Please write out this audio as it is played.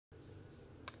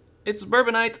It's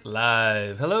Bourbon Night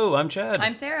Live. Hello, I'm Chad.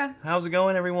 I'm Sarah. How's it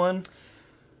going, everyone?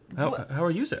 How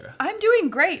are you, Sarah? I'm doing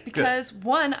great because,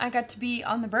 one, I got to be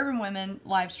on the Bourbon Women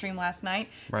live stream last night.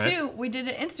 Right. Two, we did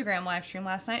an Instagram live stream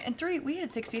last night. And three, we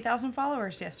had 60,000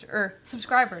 followers yesterday, or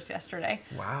subscribers yesterday.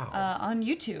 Wow. On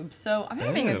YouTube. So I'm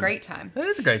having a great time. It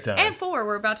is a great time. And four,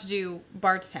 we're about to do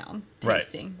Bardstown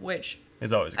tasting, which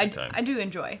it's always a good time. I do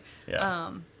enjoy.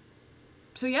 Yeah.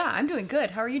 So yeah, I'm doing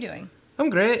good. How are you doing? I'm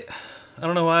great. I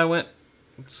don't know why I went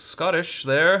Scottish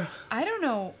there. I don't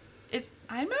know.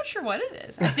 I'm not sure what it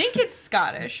is. I think it's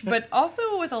Scottish, but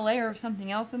also with a layer of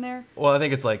something else in there. Well, I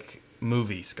think it's like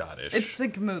movie Scottish. It's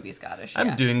like movie Scottish. I'm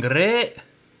yeah. doing great.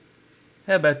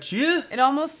 How about you? It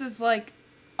almost is like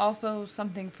also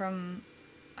something from,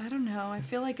 I don't know. I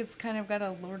feel like it's kind of got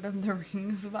a Lord of the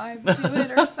Rings vibe to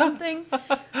it or something.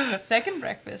 Second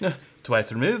breakfast.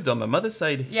 Twice removed on my mother's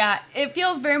side. Yeah, it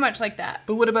feels very much like that.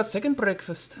 But what about second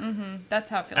breakfast? Mm-hmm. That's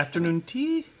how it feels. Afternoon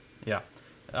tea? Yeah.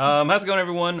 How's it going,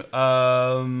 everyone?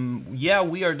 Yeah,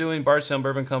 we are doing Bardstown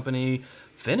Bourbon Company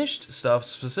finished stuff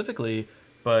specifically,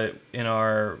 but in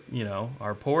our,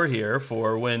 our pour here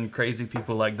for when crazy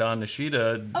people like Don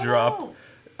Nishida drop.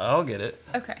 I'll get it.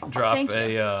 Okay. Drop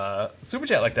a super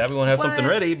chat like that. We want to have something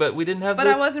ready, but we didn't have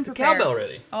I wasn't prepared. Cowbell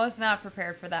ready. I was not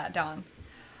prepared for that, Don.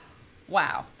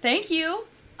 Wow. Thank you.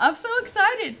 I'm so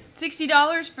excited.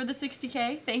 $60 for the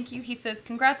 60K. Thank you. He says,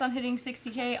 congrats on hitting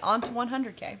 60K onto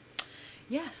 100K.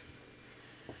 Yes.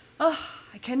 Oh,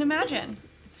 I can imagine.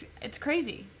 It's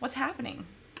crazy. What's happening?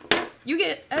 You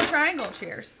get a triangle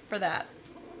cheers for that.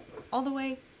 All the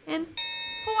way in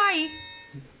Hawaii.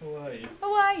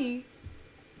 Hawaii.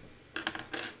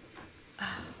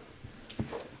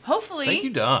 Hopefully, thank you,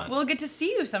 Don. We'll get to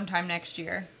see you sometime next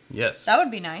year. Yes. That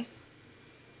would be nice.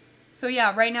 So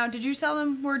yeah, right now, did you tell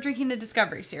them we're drinking the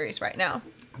Discovery series right now?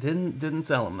 Didn't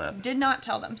tell them that. Did not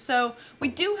tell them. So we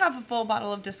do have a full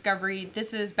bottle of Discovery.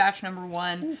 This is batch number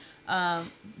 1.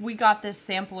 We got this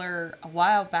sampler a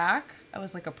while back. It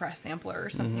was like a press sampler or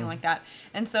something like that.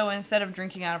 And so instead of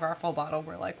drinking out of our full bottle,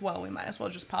 we're like, well, we might as well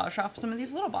just polish off some of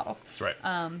these little bottles. That's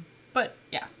right. But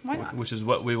yeah, why not? Which is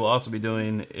what we will also be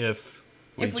doing if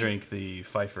we drink the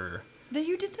Phifer.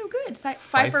 You did so good.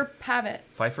 Phifer Pavitt.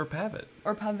 Phifer Pavitt.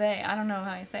 Or Pavitt. I don't know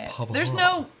how you say it. Pavitt. There's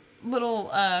no little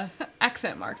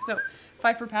accent mark. So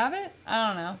Phifer Pavitt? I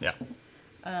don't know.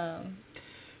 Yeah.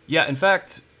 Yeah, in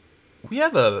fact, we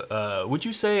have a, would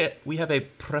you say we have a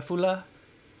prefula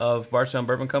of Bardstown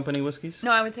Bourbon Company whiskeys?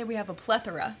 No, I would say we have a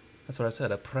plethora. That's what I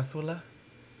said, a prefula?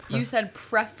 You said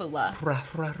prefula.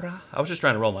 Plethora? I was just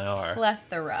trying to roll my R.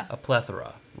 Plethora. A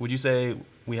plethora. Would you say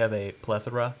we have a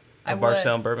plethora of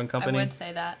Bardstown Bourbon Company? I would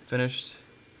say that. Finished?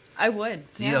 I would.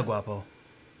 Yeah, guapo.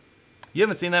 You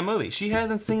haven't seen that movie. She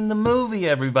hasn't seen the movie,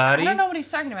 everybody. I don't know what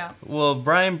he's talking about. Well,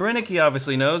 Brian Brennicky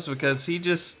obviously knows because he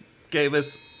just gave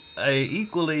us a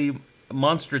equally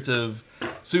monstrative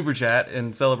super chat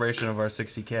in celebration of our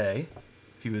 60K.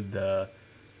 If you would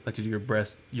like to do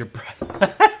your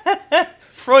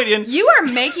Freudian. You are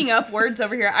making up words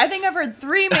over here. I think I've heard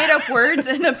 3 made-up words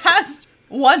in the past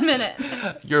 1 minute.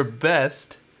 Your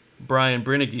best Brian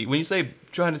Brennicky. When you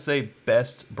trying to say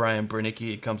best Brian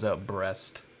Brennicky, it comes out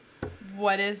breast.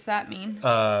 What does that mean?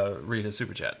 Read his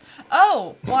super chat.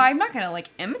 Oh, well, I'm not going to,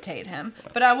 imitate him,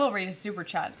 but I will read his super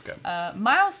chat. Okay.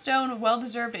 Milestone,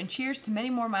 well-deserved, and cheers to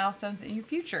many more milestones in your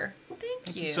future. Thank you.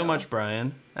 Thank you so much,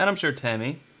 Brian. And I'm sure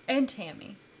Tammy. And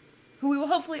Tammy, who we will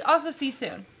hopefully also see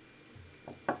soon.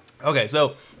 Okay,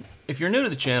 so if you're new to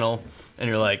the channel and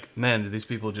you're like, man, do these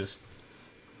people just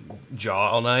jaw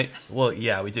all night? Well,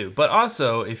 yeah, we do. But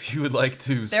also, if you would like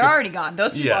to... They're already gone.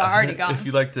 Those people are already gone. If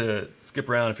you'd like to skip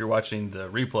around, if you're watching the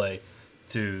replay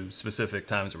to specific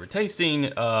times that we're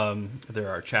tasting, there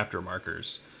are chapter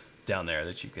markers down there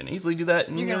that you can easily do that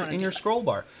in your scroll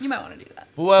bar. You might want to do that.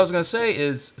 But what I was going to say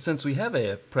is, since we have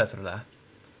a plethora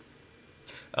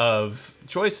of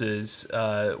choices,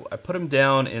 I put them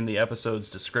down in the episode's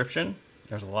description.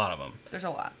 There's a lot of them. There's a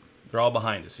lot. They're all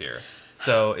behind us here.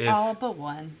 So if all but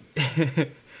one.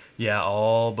 Yeah,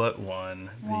 all but one.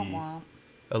 Womp womp.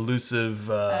 Elusive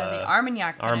the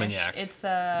Armagnac finish. Armagnac. It's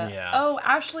yeah. Oh,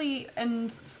 Ashley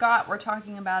and Scott were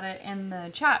talking about it in the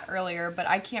chat earlier, but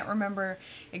I can't remember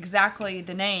exactly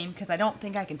the name because I don't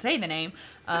think I can say the name.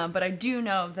 But I do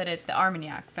know that it's the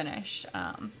Armagnac finish.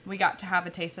 We got to have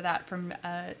a taste of that from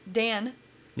Dan.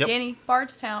 Yep. Danny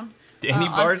Bardstown. Danny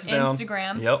Bardstown. On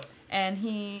Instagram. Yep. And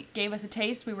he gave us a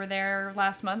taste. We were there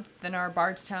last month in our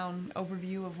Bardstown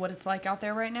overview of what it's like out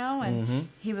there right now. And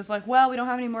he was like, well, we don't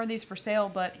have any more of these for sale,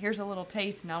 but here's a little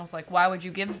taste. And I was like, why would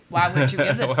you give this why to me?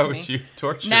 Why would you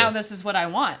torture Now us? this is what I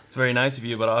want. It's very nice of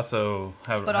you, but also,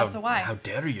 also why? How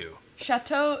dare you?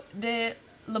 Chateau de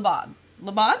Lebad.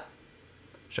 Lebad?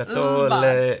 Chateau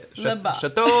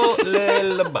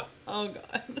Le Bas. Oh,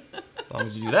 God. As long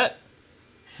as you do that,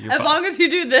 you're As fine. long as you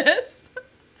do this.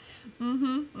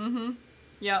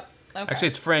 Yep. Okay. Actually,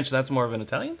 it's French. That's more of an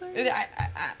Italian thing?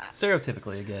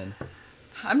 Stereotypically, again.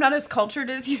 I'm not as cultured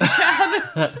as you,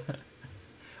 Chad. Well,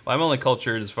 I'm only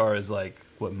cultured as far as, like,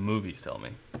 what movies tell me.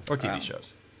 Or TV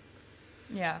shows.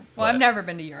 Yeah. Well, But I've never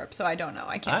been to Europe, so I don't know.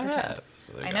 I can't pretend. have,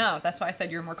 so there you I go. know. That's why I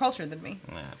said you're more cultured than me.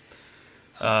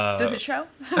 Yeah. Does it show?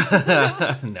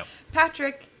 No.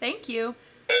 Patrick, thank you.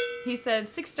 He said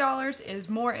 $6 is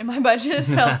more in my budget.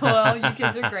 LOL, you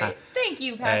kids are great. Thank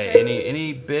you, Patrick. Hey,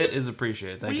 any bit is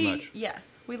appreciated. Thank you much.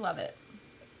 Yes, we love it.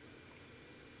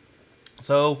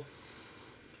 So,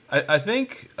 I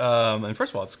think, and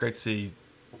first of all, it's great to see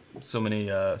so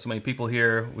many people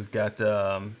here. We've got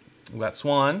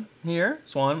Swan here.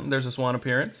 Swan, there's a Swan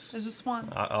appearance. There's a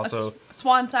swan. Also,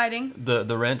 Swan sighting.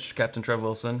 the wrench, Captain Trev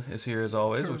Wilson, is here as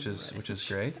always, which is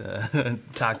great.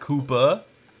 Takupa,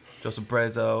 Joseph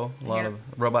Brezo, a lot of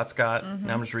Robot Scott.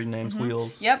 Now I'm just reading names.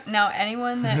 Wheels. Yep. Now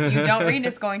anyone that you don't read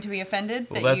is going to be offended.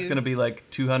 Well, that's going to be like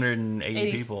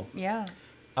 280 people. Yeah.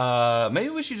 Maybe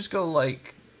we should just go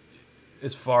like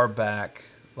as far back,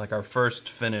 like our first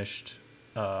finished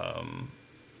Bardstown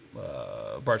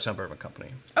Bourbon Company.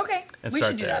 Okay. And we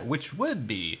start should do there, that. which would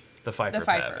be the Phifer. The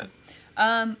Phifer.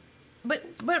 But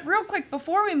real quick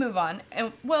before we move on,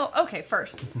 and well, okay,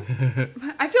 first,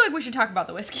 I feel like we should talk about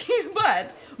the whiskey,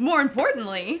 but more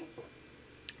importantly,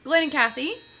 Glenn and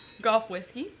Kathy, Golf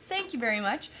Whiskey, thank you very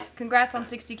much. Congrats on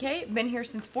 60K. Been here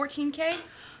since 14K.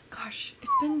 Gosh,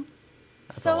 it's been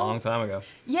That's a long time ago.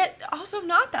 Yet also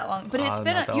not that long, but it's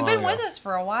been you've been with us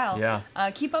for a while. Yeah.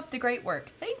 Keep up the great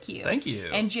work. Thank you. Thank you.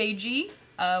 And JG.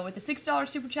 With the $6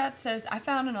 super chat says, I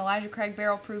found an Elijah Craig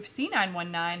barrel proof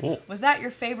C919. Ooh. Was that your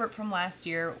favorite from last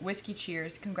year? Whiskey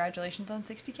cheers. Congratulations on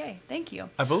 60K. Thank you.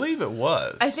 I believe it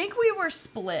was. I think we were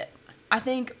split. I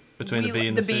think Between the B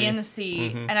and the C? B and the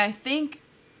C. And I think,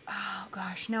 oh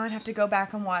gosh, now I'd have to go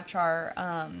back and watch our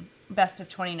best of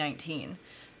 2019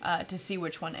 to see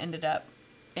which one ended up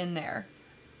in there.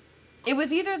 It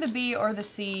was either the B or the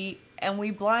C, and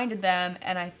we blinded them,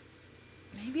 and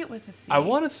maybe it was the C. I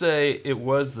want to say it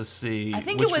was the C, I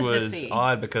think which it was the was C.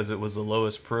 odd because it was the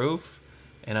lowest proof,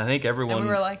 and I think everyone And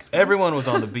we were like, everyone was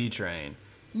on the B train.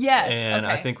 Yes. And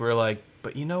okay. I think we're like,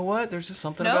 but you know what? There's just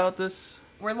something Nope. about this.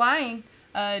 We're lying.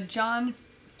 John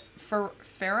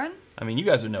Farron? I mean, you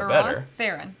guys would know better.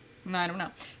 Farron. No, I don't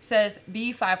know. Says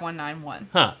B5191.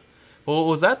 Huh. Well,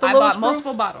 was that the I lowest bought proof?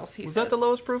 multiple bottles, he Was says. that the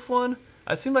lowest proof one?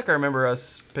 I seem like I remember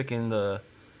us picking the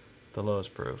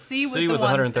lowest proof. C was C the was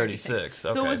 136. 136.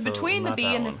 Okay, so it was between the not B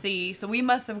that and the one. C. So we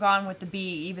must have gone with the B,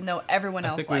 even though everyone I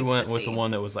else think liked we went the with C. the one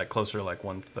that was like closer to like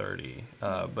 130.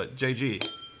 But JG,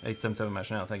 877 Mash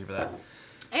Now, thank you for that.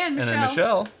 And Michelle. And then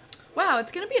Michelle, Wow,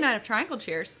 it's going to be a night of triangle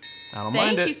cheers. I don't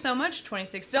mind Thank it. you so much,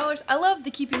 $26. I love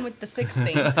the keeping with the six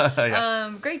thing.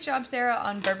 Yeah. Great job, Sarah,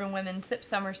 on Bourbon Women Sip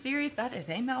Summer Series. That is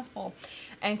a mouthful.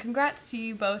 And congrats to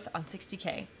you both on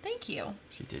 60K. Thank you.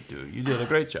 She did do it. You did a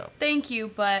great job. Thank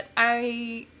you, but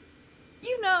I'm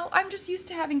just used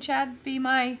to having Chad be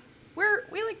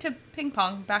we like to ping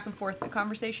pong back and forth the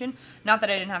conversation. Not that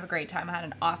I didn't have a great time. I had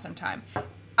an awesome time.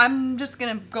 I'm just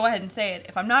going to go ahead and say it.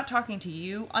 If I'm not talking to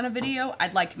you on a video,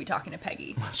 I'd like to be talking to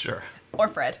Peggy. Sure. Or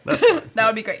Fred. That's fine. That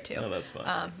would be great too. No, that's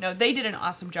fine. No, they did an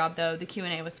awesome job though. The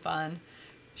Q&A was fun.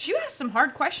 She asked some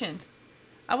hard questions.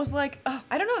 I was like, oh,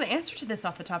 I don't know the answer to this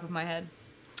off the top of my head.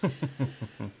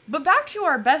 But back to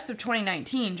our best of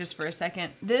 2019 just for a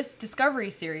second. This Discovery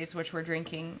series, which we're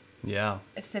drinking, Yeah.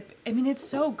 it's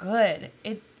so good.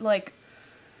 It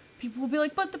people will be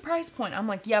like, but the price point. I'm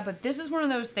like, yeah, but this is one of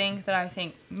those things that I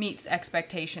think meets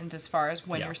expectations as far as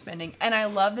when you're spending. And I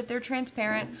love that they're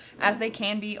transparent as they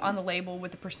can be on the label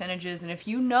with the percentages. And if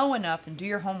you know enough and do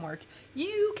your homework,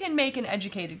 you can make an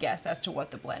educated guess as to what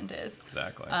the blend is.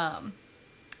 Exactly.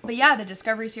 But yeah, the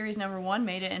Discovery Series #1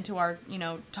 made it into our,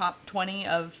 top 20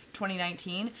 of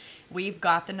 2019. We've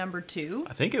got the #2.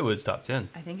 I think it was top 10.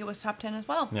 I think it was top 10 as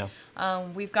well. Yeah.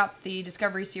 We've got the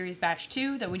Discovery Series Batch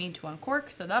 2 that we need to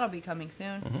uncork, so that'll be coming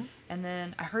soon. Mm-hmm. And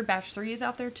then I heard Batch 3 is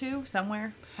out there too,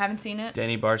 somewhere. Haven't seen it.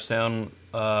 Danny Bardstown,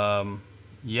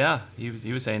 yeah, he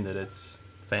was saying that it's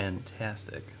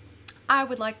fantastic. I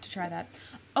would like to try that.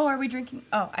 Oh, are we drinking?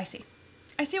 Oh, I see.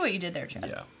 I see what you did there, Chad.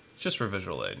 Yeah. Just for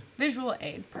visual aid. Visual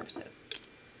aid purposes.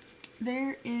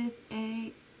 There is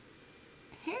a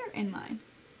hair in mine.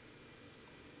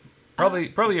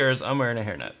 Probably yours. I'm wearing a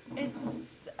hairnet.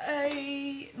 It's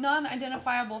a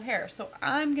non-identifiable hair, so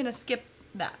I'm going to skip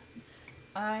that.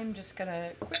 I'm just going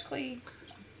to quickly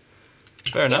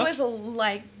Fair enough. It was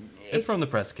like... It's from the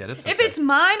press kit. It's okay. If it's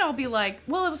mine, I'll be like,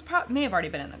 well, it was may have already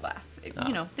been in the glass.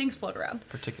 You know, things float around.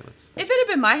 Particulates. If it had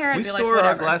been my hair, I'd We be like, stored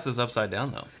whatever. our glasses upside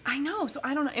down, though. I know, so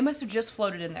I don't know. It must have just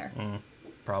floated in there.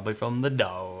 Probably from the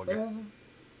dog.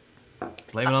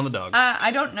 Blame it on the dog. I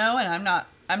don't know, and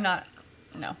I'm not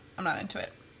into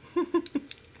it.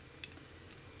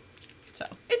 So,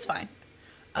 it's fine.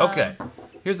 Okay.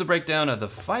 Here's the breakdown of the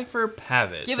Phifer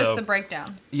Pavitt. Give us the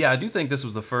breakdown. Yeah, I do think this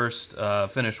was the first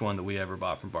finished one that we ever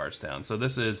bought from Bardstown. So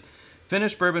this is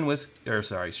finished bourbon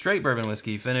whiskey, straight bourbon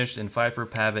whiskey finished in Phifer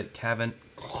Pavitt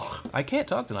I can't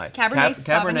talk tonight. Cabernet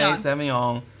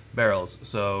Sauvignon barrels.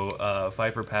 So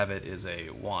Phifer Pavitt is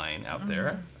a wine out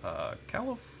there.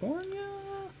 California?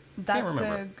 Can't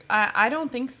remember. I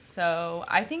don't think so.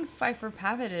 I think Phifer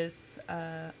Pavitt is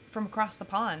from across the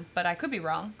pond, but I could be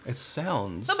wrong. It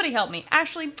sounds... Somebody help me.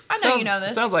 Ashley, I know you know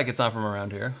this. Sounds like it's not from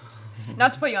around here.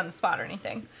 Not to put you on the spot or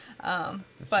anything.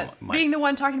 But might. being the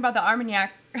one talking about the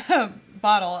Armagnac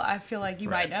bottle, I feel like you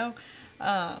might know.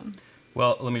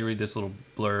 Well, let me read this little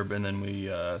blurb, and then we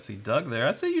see Doug there.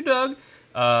 I see you, Doug.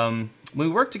 When we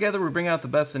work together, we bring out the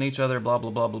best in each other, blah,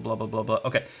 blah, blah, blah, blah, blah, blah, blah.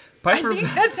 Okay. I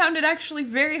think that sounded actually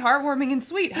very heartwarming and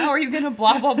sweet. How are you going to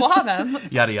blah, blah, blah them?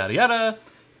 Yada, yada, yada.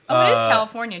 Oh, it is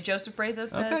California. Joseph Brazo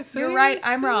says. Okay, You're right.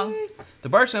 I'm wrong. The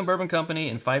Bardstown Bourbon Company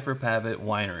and Phifer Pavitt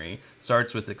Winery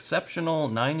starts with exceptional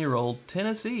 9-year-old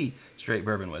Tennessee straight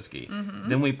bourbon whiskey.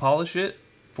 Then we polish it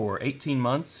for 18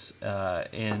 months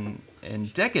in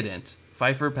decadent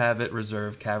Phifer Pavitt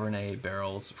Reserve Cabernet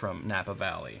barrels from Napa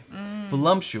Valley.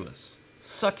 Voluptuous,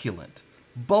 succulent,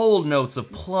 bold notes of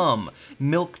plum,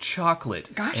 milk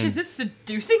chocolate. Gosh, is this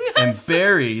seducing us? And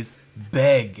berries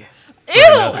beg. Ew!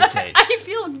 I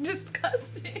feel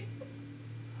disgusting.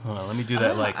 Hold on, let me do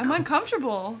that I'm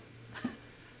uncomfortable.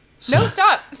 No,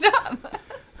 stop.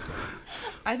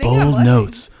 I think bold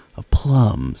notes of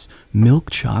plums, milk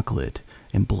chocolate,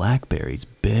 and blackberries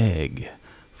beg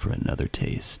for another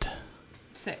taste.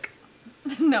 Sick.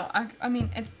 No, I mean,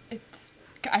 it's.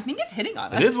 I think it's hitting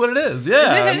on us. It is what it is.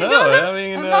 Yeah, is it hitting on us? I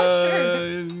mean, I'm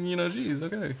not sure. Geez,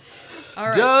 okay. All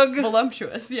right. Doug.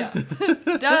 Voluptuous, yeah.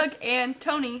 Doug and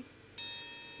Tony.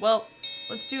 Well,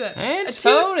 let's do it. And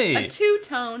Tony. A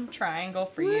two-tone triangle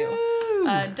for you.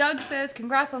 Doug says,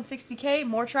 congrats on 60K.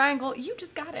 More triangle. You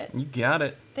just got it. You got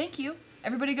it. Thank you.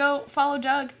 Everybody go follow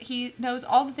Doug. He knows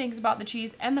all the things about the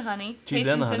cheese and the honey. Cheese Taste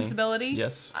and and the honey. sensibility.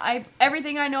 Yes.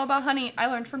 Everything I know about honey, I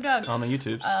learned from Doug. On the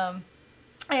YouTubes.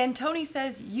 And Tony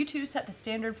says, you two set the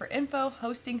standard for info,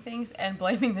 hosting things, and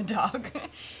blaming the dog.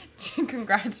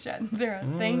 Congrats, Jet and Zero.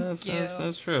 Thank you.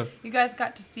 That's true. You guys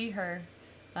got to see her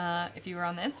if you were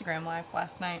on the Instagram Live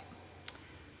last night.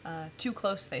 Too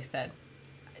close, they said.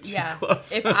 Yeah.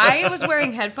 Close. If I was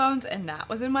wearing headphones and that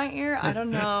was in my ear, I don't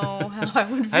know how I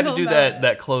would feel. I had to do about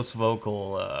that close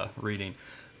vocal reading.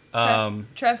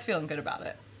 Trev's feeling good about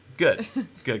it. Good.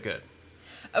 Good.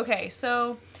 Okay,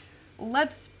 so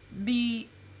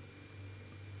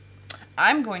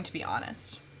I'm going to be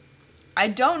honest. I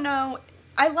don't know.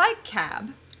 I like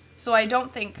Cab, so I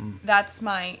don't think that's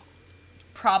my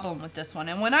problem with this one.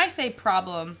 And when I say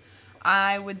problem,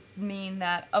 I would mean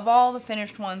that of all the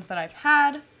finished ones that I've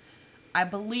had, I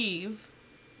believe,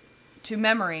 to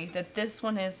memory, that this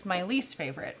one is my least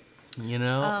favorite. You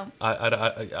know, I'm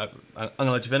going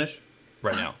to let you finish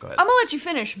right now. Go ahead. I'm going to let you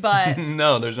finish, but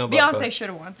No, there's no but. Beyonce should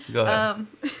have won. Go ahead.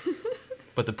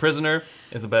 But The Prisoner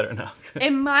is a better... No.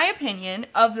 In my opinion,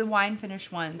 of the wine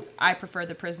finished ones, I prefer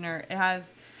The Prisoner. It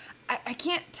has... I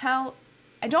can't tell...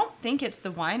 I don't think it's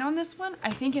the wine on this one.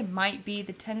 I think it might be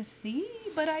the Tennessee,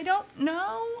 but I don't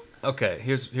know. Okay,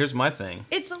 here's my thing.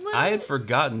 It's a little... I had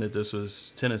forgotten that this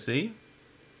was Tennessee.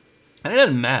 And it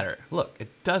doesn't matter. Look, it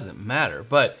doesn't matter.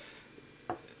 But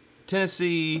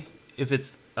Tennessee, if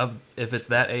it's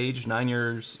that age, 9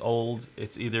 years old,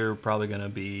 it's either probably going to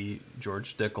be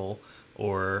George Dickel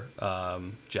or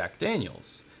Jack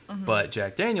Daniels. But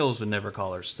Jack Daniels would never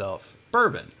call herself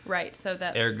bourbon. Right, so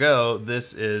that... Ergo,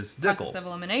 this is Dickel. Process of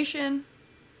elimination.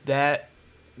 That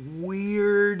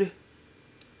weird...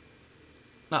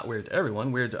 Not weird to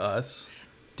everyone, weird to us.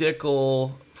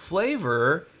 Dickel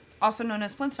flavor... Also known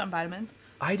as Flintstone vitamins.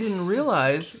 I didn't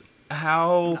realize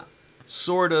how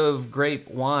sort of grape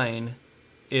wine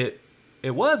it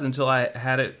was until I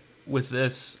had it with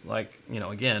this, like,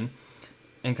 again,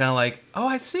 and kind of like, oh,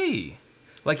 I see.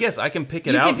 Like, yes, I can pick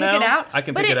it out now. I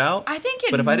can pick it out. I think it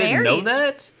But if I didn't know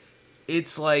that,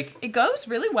 it's like... It goes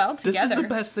really well together. This is the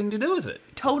best thing to do with it.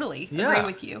 Totally. Yeah. Agree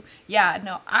with you. Yeah,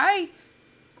 no, I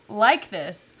like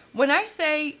this. When I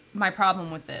say my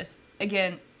problem with this,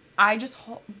 again...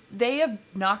 they have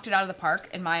knocked it out of the park,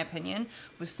 in my opinion,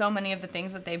 with so many of the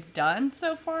things that they've done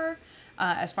so far.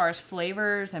 as far as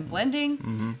flavors and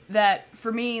blending, that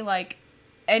for me, like,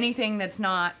 anything that's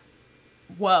not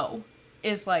whoa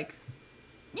is like,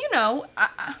 you know,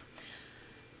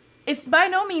 it's by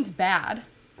no means bad.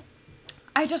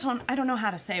 I don't know how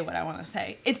to say what I want to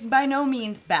say. It's by no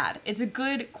means bad. It's a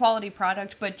good quality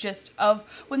product, but just of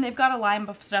when they've got a line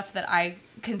of stuff that I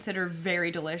consider very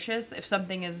delicious, if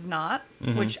something is not,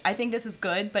 which I think this is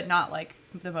good, but not like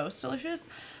the most delicious,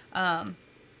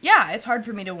 yeah, it's hard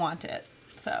for me to want it.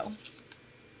 So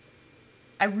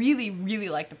I really, really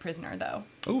like the Prisoner, though.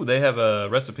 Ooh, they have a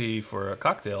recipe for a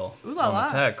cocktail on the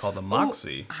tag called the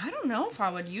Moxie. Ooh, I don't know if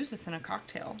I would use this in a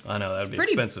cocktail. I know, that'd be an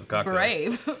expensive cocktail.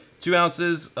 Brave. 2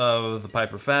 ounces of the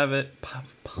Piper Pavitt.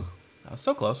 That was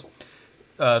so close.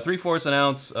 3/4 an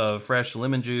ounce of fresh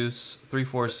lemon juice,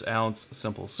 3/4 ounce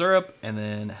simple syrup, and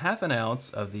then 1/2 an ounce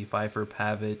of the Phifer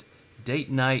Pavitt Date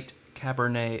Night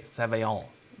Cabernet Sauvignon.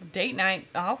 Date night,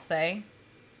 I'll say.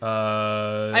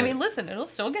 I mean, listen, it'll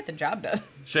still get the job done.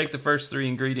 Shake the first 3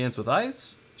 ingredients with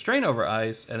ice, strain over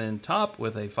ice, and then top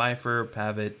with a Phifer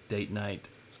Pavitt Date Night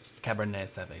Cabernet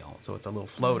Sauvignon. So it's a little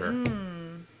floater.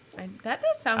 That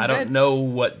does sound good. I don't know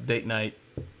what Date Night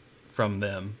from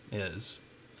them is.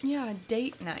 Yeah,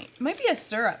 Date Night. Might be a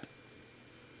syrup.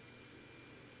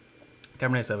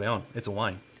 Cabernet Sauvignon. It's a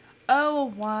wine. Oh, a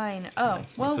wine. Oh,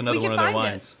 well, it's another we can one of their find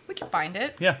wines. it. We can find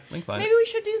it. Yeah, we can find it. Maybe we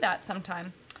should do that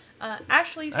sometime.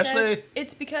 Ashley says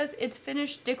it's because it's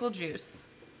finished Dickel juice.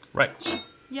 Right.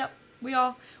 Yep.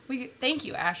 Thank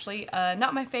you, Ashley.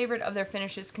 Not my favorite of their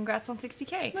finishes. Congrats on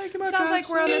 60K. Thank you much, Sounds like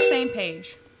we're on the same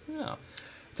page. Yeah.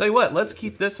 Tell you what, let's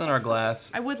keep this in our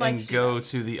glass. I would like and to go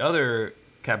to the other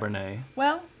Cabernet.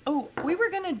 Well, we were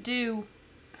gonna do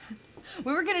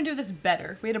this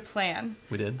better. We had a plan.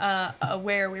 We did.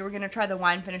 Where we were gonna try the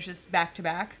wine finishes back to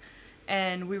back.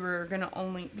 And we were going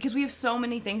to because we have so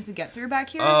many things to get through back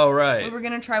here. Oh, right. We were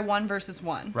going to try 1 versus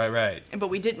 1. Right. But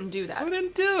we didn't do that. We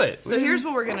didn't do it. So here's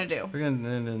what we're going to do. We're going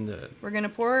to do it. We're going to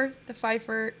pour the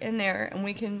Phifer in there, and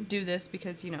we can do this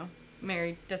because, you know,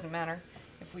 married doesn't matter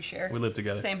if we share. We live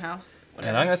together. Same house. Whatever.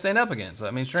 And I'm going to stand up again, so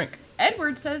that means drink.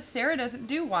 Edward says Sarah doesn't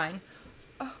do wine.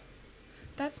 Oh,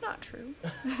 that's not true.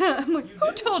 I'm like,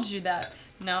 who told you that?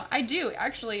 No, I do.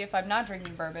 Actually, if I'm not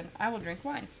drinking bourbon, I will drink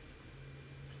wine.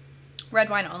 Red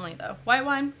wine only, though. White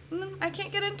wine, I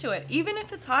can't get into it. Even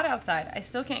if it's hot outside, I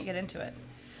still can't get into it.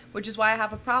 Which is why I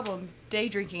have a problem day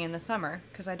drinking in the summer,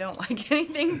 because I don't like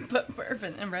anything but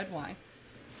bourbon and red wine.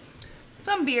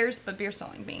 Some beers, but beers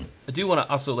don't like me. I do want to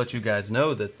also let you guys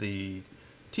know that the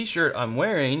t-shirt I'm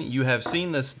wearing, you have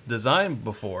seen this design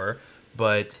before,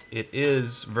 but it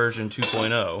is version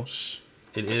 2.0.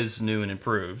 It is new and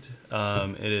improved.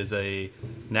 It is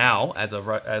now, as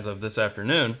of this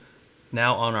afternoon,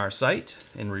 now on our site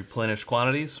in replenished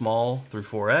quantities, small through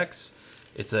 4X.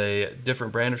 It's a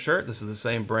different brand of shirt. This is the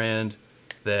same brand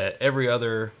that every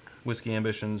other Whiskey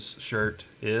Ambitions shirt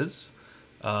is.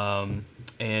 And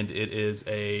it is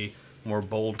a more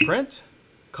bold print.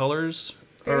 Colors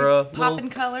are a little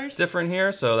colors. different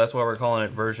here, so that's why we're calling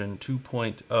it version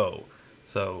 2.0.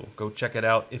 So go check it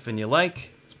out if and you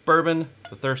like. It's bourbon,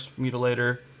 the thirst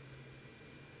mutilator.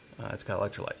 It's got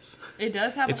electrolytes. It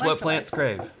does have electrolytes. It's what plants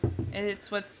crave.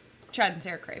 It's what Chad and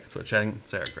Sarah crave. It's what Chad and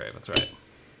Sarah crave. That's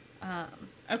right.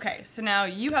 Okay, so now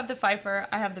you have the Phifer,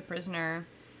 I have the Prisoner,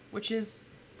 which is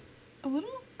a little,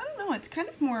 I don't know, it's kind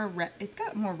of more red. It's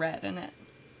got more red in it.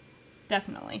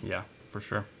 Definitely. Yeah, for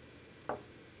sure.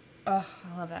 Oh,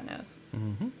 I love that nose.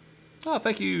 Mm-hmm. Oh,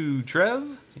 thank you,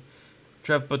 Trev.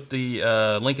 Trev put the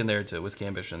link in there to Whiskey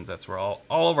Ambitions. That's where all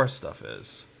of our stuff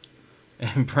is.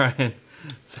 And Brian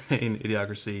saying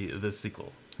Idiocracy, the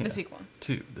sequel. The sequel.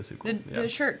 The sequel. The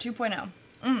shirt,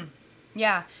 2.0.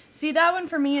 Yeah. See, that one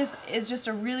for me is just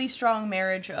a really strong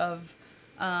marriage of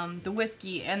the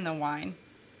whiskey and the wine,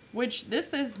 which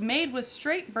this is made with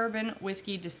straight bourbon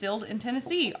whiskey distilled in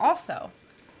Tennessee also.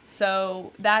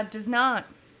 So that does not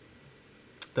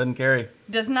carry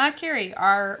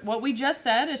what we just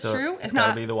said is true. It's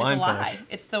not be the wine it's a lie. finish.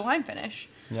 It's the wine finish.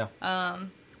 Yeah.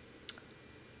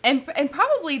 And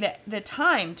probably the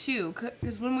time too,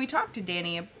 because when we talked to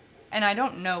Danny, and I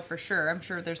don't know for sure, I'm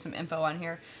sure there's some info on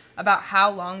here about how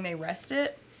long they rest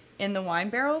it in the wine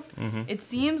barrels. Mm-hmm. It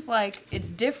seems like it's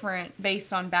different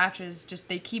based on batches. Just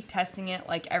they keep testing it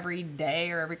like every day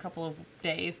or every couple of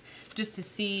days, just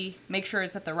to make sure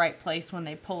it's at the right place when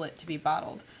they pull it to be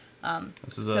bottled.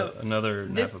 This is another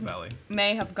Napa Valley.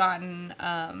 May have gotten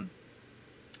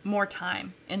more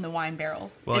time in the wine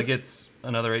barrels. Well, it gets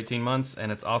another 18 months,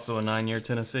 and it's also a 9-year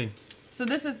Tennessee. So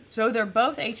they're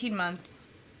both 18 months,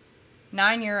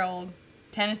 9-year-old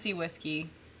Tennessee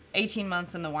whiskey, 18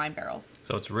 months in the wine barrels.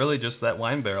 So it's really just that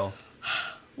wine barrel.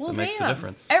 Well, that makes the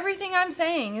difference. Everything I'm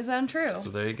saying is untrue.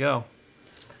 So there you go.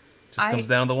 Just comes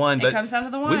down to the wine. It comes down to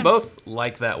the wine. We both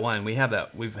like that wine. We've had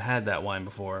that wine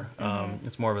before.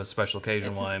 It's more of a special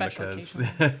occasion wine because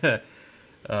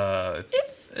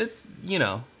it's you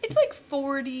know. It's like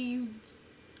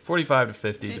 45 to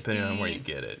 50 depending on where you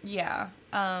get it. Yeah.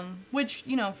 Which,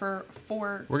 you know, for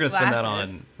 4 We're gonna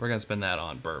glasses, spend that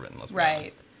on bourbon, let's be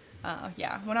right. honest.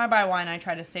 Yeah. When I buy wine, I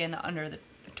try to stay under the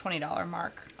 $20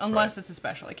 mark, unless it's a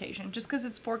special occasion. Just because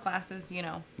it's 4 glasses, you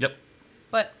know. Yep.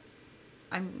 But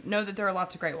I know that there are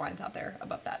lots of great wines out there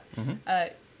above that.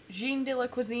 Jean de la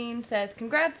Cuisine says,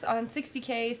 "Congrats on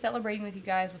 60K, celebrating with you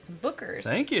guys with some bookers."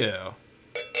 Thank you.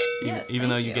 Yes, even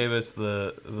though you gave us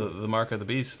the Mark of the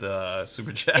Beast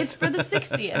super chat. It's for the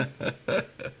 60th.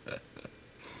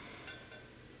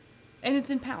 And it's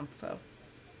in pounds, so.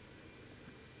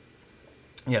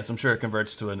 Yes, I'm sure it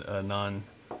converts to a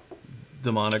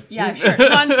non-demonic. Yeah, sure.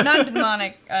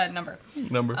 Non-demonic number.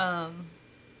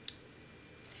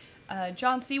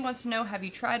 John C. wants to know, have you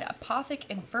tried Apothic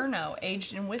Inferno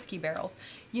aged in whiskey barrels?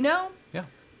 You know, yeah,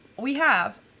 we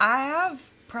have. I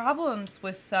have problems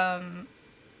with some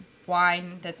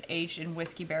wine that's aged in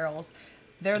whiskey barrels.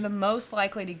 They're the most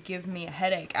likely to give me a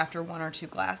headache after 1 or 2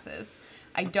 glasses.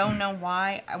 I don't know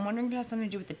why. I'm wondering if it has something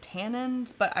to do with the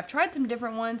tannins, but I've tried some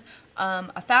different ones.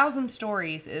 1,000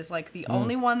 Stories is like the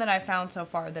only one that I found so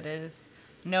far that is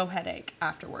no headache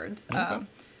afterwards.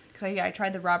 Okay. I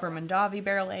tried the Robert Mondavi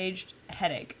barrel aged,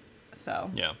 headache.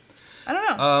 So yeah, I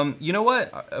don't know. You know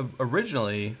what?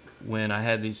 Originally, when I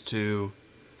had these two,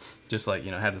 just like,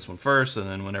 you know, I had this one first, and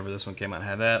then whenever this one came out, I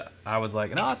had that. I was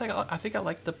like, no, I think I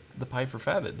like the Phifer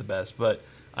Pavitt the best, but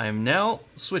I am now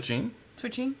switching,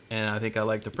 and I think I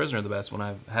like the Prisoner the best when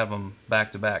I have them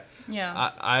back to back. Yeah,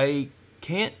 I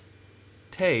can't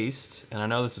taste, and I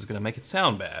know this is going to make it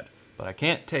sound bad, but I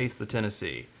can't taste the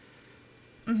Tennessee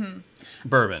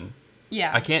bourbon.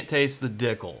 Yeah, I can't taste the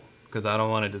Dickel because I don't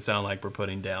want it to sound like we're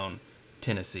putting down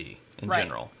Tennessee in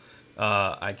general.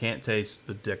 I can't taste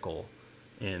the Dickel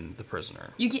in the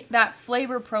Prisoner. You get that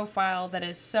flavor profile that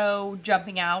is so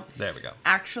jumping out. There we go.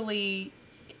 Actually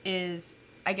is,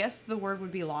 I guess the word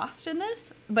would be lost in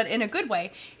this, but in a good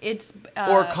way. It's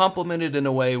or complemented in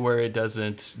a way where it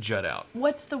doesn't jut out.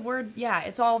 What's the word? Yeah,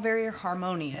 it's all very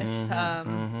harmonious.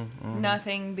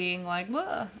 Nothing being like,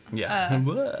 blah. Yeah.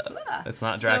 Blah. It's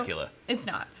not Dracula. So, it's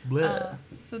not. Blah.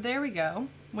 So there we go.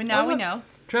 Now we know.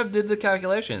 Trev did the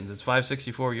calculations. It's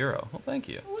 €564. Well, thank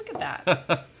you. Look at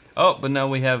that. Oh, but now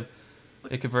we have,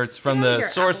 it converts from the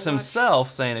source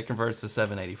himself saying it converts to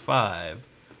 $7.85.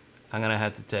 I'm going to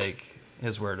have to take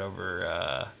his word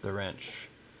over the wrench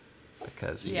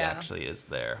because he actually is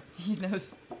there. He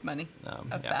knows money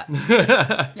of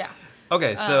that. Yeah.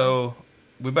 Okay, so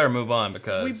we better move on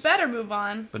because... We better move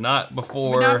on. But not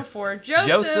before...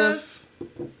 Joseph.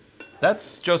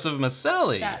 That's Joseph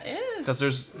Mistelle. That is. Because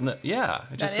there's... Yeah.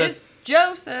 It just says...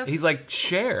 Joseph. He's like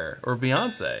Cher or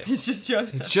Beyonce. He's just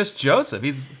Joseph. It's just Joseph.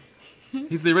 He's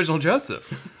the original Joseph.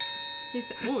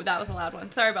 Ooh, that was a loud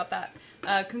one. Sorry about that.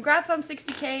 Congrats on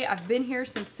 60K. I've been here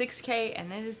since 6K,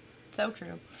 and it is so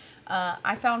true.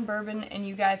 I found bourbon and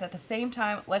you guys at the same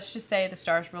time. Let's just say the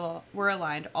stars were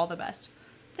aligned. All the best.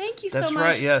 Thank you so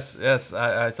much. That's right. Yes.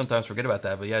 I sometimes forget about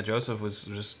that. But yeah, Joseph was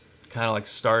just kind of like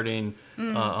starting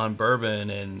on bourbon,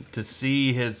 and to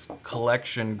see his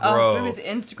collection grow through his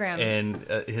Instagram and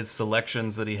his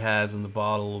selections that he has in the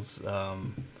bottles,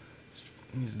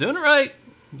 he's doing it right.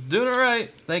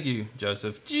 Thank you,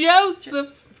 Joseph.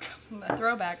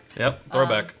 Throwback. Yep,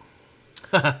 throwback.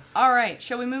 All right,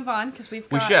 shall we move on? Because we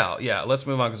shall. Yeah, let's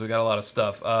move on because we got a lot of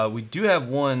stuff. We do have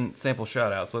one sample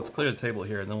shout out, so let's clear the table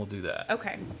here and then we'll do that.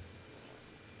 Okay.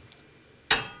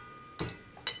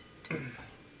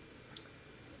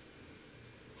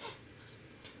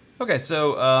 Okay,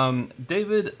 so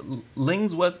David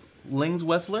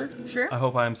Lingswessler. Sure. I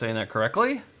hope I am saying that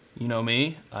correctly. You know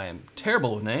me, I am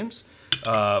terrible with names.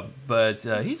 But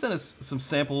he sent us some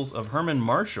samples of Herman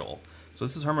Marshall. So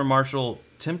this is Herman Marshall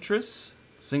Temptress,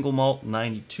 single malt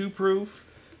 92 proof.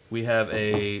 We have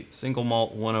a single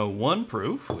malt 101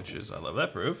 proof, which is, I love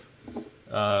that proof.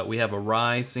 We have a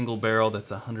rye single barrel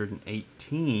that's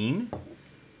 118.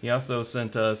 He also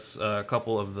sent us a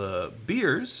couple of the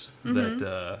beers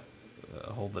that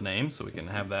hold the name, so we can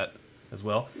have that as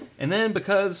well. And then,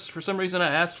 because for some reason I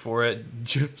asked for it,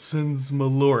 Gibson's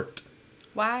Malort.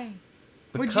 Why?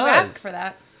 Would you ask for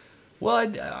that? Well,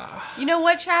 you know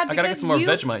what, Chad? I gotta get some more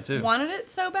Vegemite too. Wanted it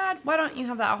so bad. Why don't you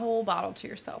have that whole bottle to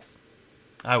yourself?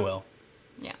 I will.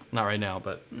 Yeah. Not right now,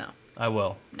 but no. I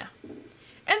will. No.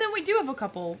 And then we do have a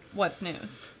couple What's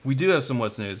News. We do have some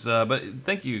What's News, but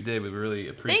thank you, David. We really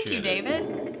appreciate it. Thank you,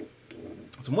 David.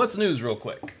 So what's news real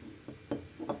quick?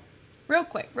 Real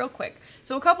quick.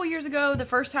 So a couple years ago, the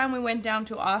first time we went down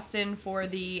to Austin for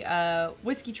the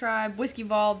Whiskey Tribe, Whiskey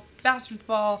Vault, Bastards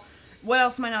Ball, what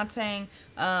else am I not saying?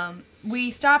 We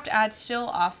stopped at Still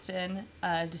Austin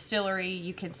Distillery.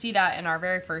 You can see that in our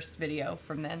very first video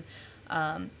from then.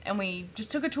 And we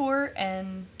just took a tour,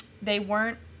 and they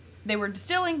were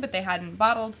distilling, but they hadn't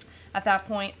bottled at that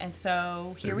point. And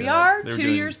so here we are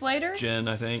 2 years later. Gin,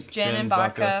 I think. Gin and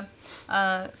vodka.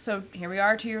 So here we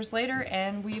are 2 years later,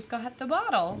 and we've got the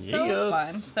bottle. So yes.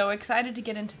 fun. So excited to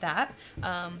get into that.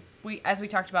 As we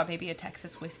talked about, maybe a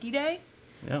Texas Whiskey Day.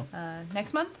 Yeah.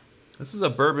 Next month. This is a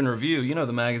bourbon review. You know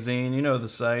the magazine. You know the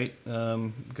site.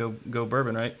 Go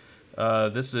Bourbon, right?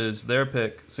 This is their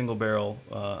pick, single barrel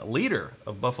liter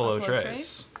of Buffalo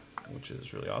Trace, which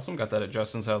is really awesome. Got that at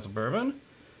Justin's House of Bourbon.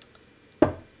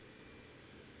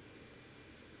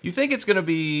 You think it's gonna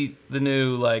be the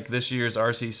new, like, this year's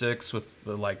RC6 with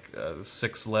the, like,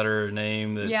 6-letter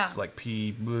name that's like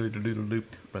P, but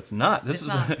it's not. This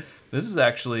is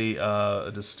actually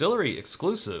a distillery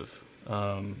exclusive.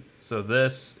 So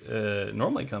this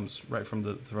normally comes right from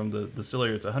the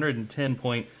distillery. It's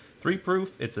 110.3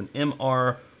 proof. It's an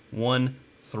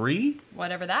MR13.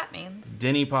 Whatever that means.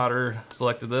 Denny Potter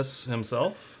selected this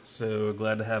himself, so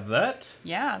glad to have that.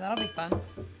 Yeah, that'll be fun.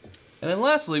 And then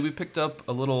lastly, we picked up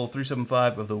a little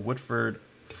 375 of the Woodford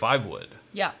 5-Wood.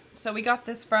 Yeah, so we got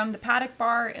this from the Paddock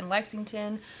Bar in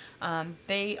Lexington.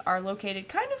 They are located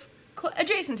kind of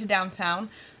adjacent to downtown,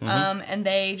 and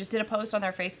they just did a post on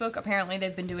their Facebook. Apparently,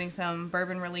 they've been doing some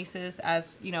bourbon releases,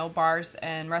 as you know, bars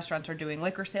and restaurants are doing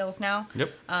liquor sales now. Yep.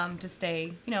 To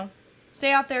stay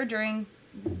out there during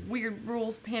weird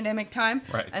rules pandemic time.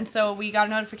 Right. And so we got a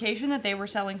notification that they were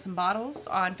selling some bottles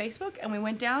on Facebook, and we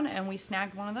went down and we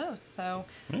snagged one of those. So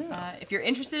if you're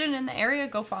interested in the area,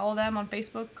 go follow them on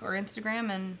Facebook or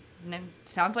Instagram, and it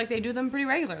sounds like they do them pretty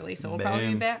regularly. So we'll probably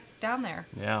be back down there.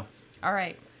 Yeah. All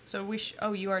right. So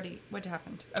you already, what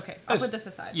happened? Okay, I'll put this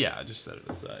aside. Yeah, I just set it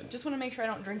aside. Just want to make sure I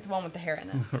don't drink the one with the hair in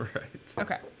it. Right.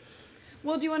 Okay.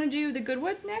 Well, do you want to do the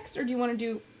Goodwood next, or do you want to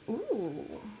do,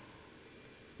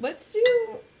 let's do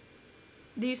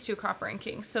these two Copper and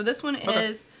Kings. So this one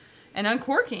is an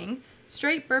Uncorking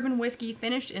straight bourbon whiskey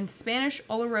finished in Spanish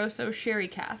Oloroso Sherry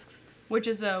Casks, which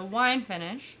is a wine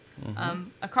finish,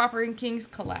 a Copper and Kings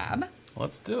collab.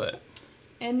 Let's do it.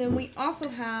 And then we also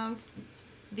have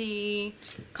the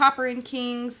Copper and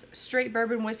Kings straight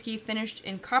bourbon whiskey finished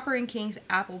in Copper and Kings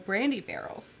apple brandy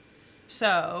barrels.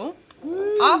 So,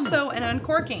 also an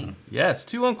Uncorking. Yes,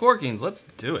 2 Uncorkings. Let's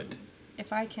do it.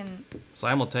 If I can...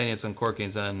 Simultaneous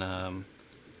Uncorkings, and then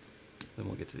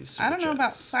we'll get to these super I don't know chats.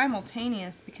 about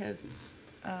simultaneous, because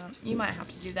you might have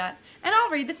to do that. And I'll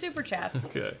read the super chats.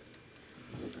 Okay.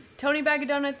 Tony Bag of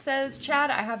Donuts says,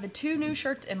 Chad, I have the 2 new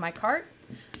shirts in my cart.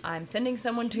 I'm sending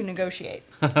someone to negotiate.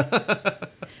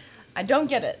 I don't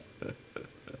get it,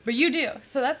 but you do,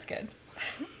 so that's good.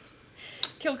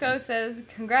 Kilco says,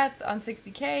 congrats on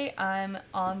 60K. I'm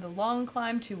on the long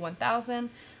climb to 1,000.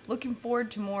 Looking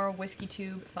forward to more Whiskey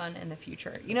Tube fun in the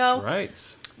future. You know,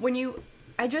 that's right.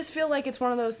 I just feel like it's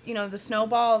one of those, the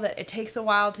snowball that it takes a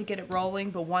while to get it rolling,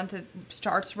 but once it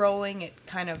starts rolling, it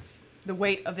kind of, the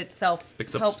weight of itself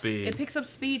picks helps. up speed. It picks up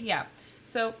speed, yeah.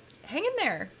 So hang in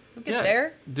there. We'll get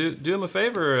there. Do him a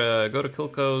favor. Go to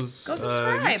Kilco's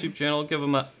YouTube channel. Give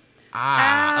him a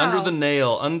under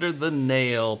the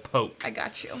nail poke. I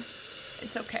got you.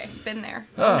 It's okay. Been there.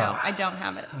 Oh no, I don't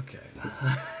have it. Okay.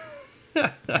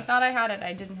 I thought I had it.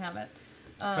 I didn't have it.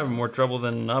 Having more trouble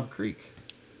than Knob Creek.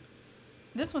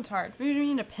 This one's hard. Do you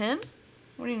need a pen?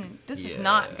 What do you need? This is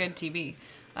not good TV.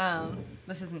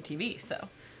 This isn't TV, so.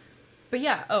 But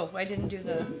yeah. Oh, I didn't do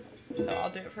so I'll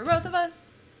do it for both of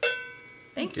us.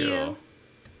 Thank you.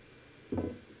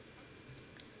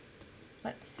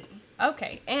 Let's see.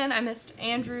 Okay, and I missed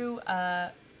Andrew.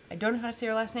 I don't know how to say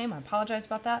your last name. I apologize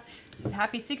about that. This is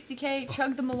Happy 60K.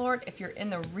 Chug the Malort if you're in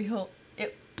the real...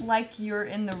 you're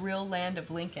in the real land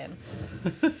of Lincoln.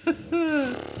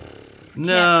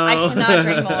 No. I cannot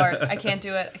drink Malort. I can't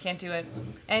do it.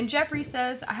 And Jeffrey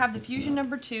says, I have the Fusion No.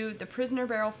 2, the Prisoner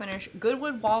Barrel Finish,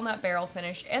 Goodwood Walnut Barrel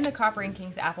Finish, and the Copper and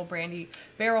Kings Apple Brandy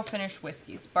Barrel Finished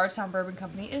Whiskeys. Bardstown Bourbon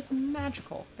Company is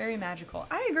magical. Very magical.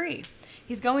 I agree.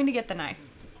 He's going to get the knife.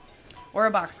 Or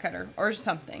a box cutter. Or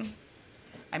something.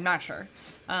 I'm not sure.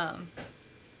 Yeah,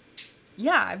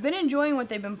 I've been enjoying what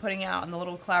they've been putting out and the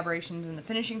little collaborations and the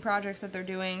finishing projects that they're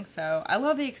doing. So I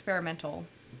love the experimental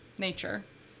nature.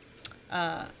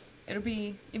 It'll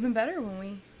be even better when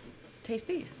we taste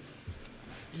these.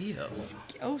 Yes.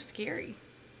 Oh, scary.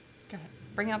 Gotta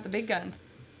bring out the big guns.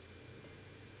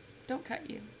 Don't cut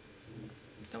you.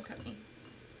 Don't cut me.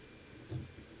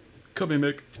 Cut me,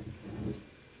 Mick.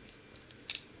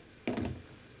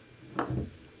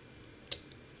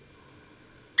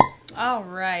 All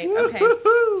right. Okay.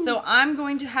 So I'm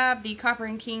going to have the Copper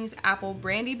and Kings Apple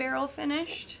Brandy Barrel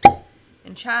finished,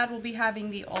 and Chad will be having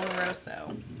the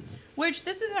Oloroso, which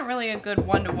this isn't really a good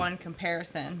one-to-one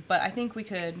comparison, but I think we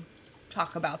could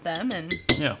talk about them and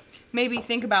maybe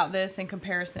think about this in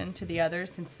comparison to the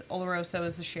others, since Oloroso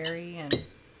is a sherry. And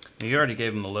you already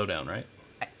gave him the lowdown, right?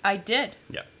 I did.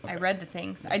 Yeah. Okay. I read the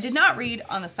things. I did not read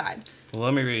on the side. Well,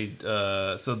 let me read.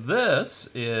 So this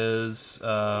is,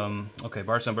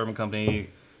 Bardstown Bourbon Company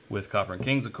with Copper and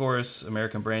Kings, of course.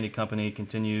 American Brandy Company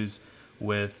continues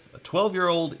with a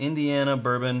 12-year-old Indiana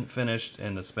bourbon finished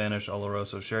in the Spanish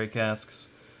Oloroso Sherry Casks.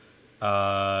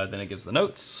 Then it gives the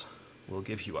notes. We'll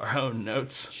give you our own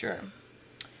notes. Sure.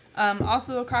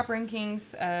 Also a Copper and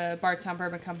Kings Bardstown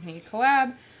Bourbon Company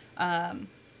collab.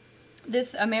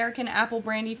 This American Apple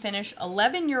Brandy finish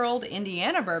 11-year-old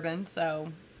Indiana bourbon, so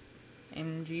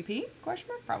MGP, question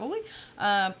mark, probably.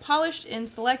 Polished in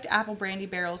select apple brandy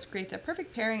barrels, creates a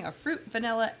perfect pairing of fruit,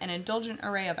 vanilla, and indulgent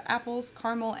array of apples,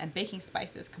 caramel, and baking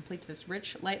spices. Completes this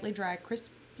rich, lightly dry,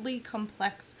 crisply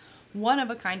complex,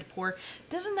 one-of-a-kind pour.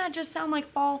 Doesn't that just sound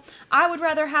like fall? I would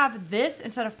rather have this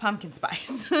instead of pumpkin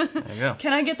spice. There you go.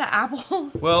 Can I get the apple?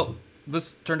 Well,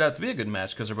 this turned out to be a good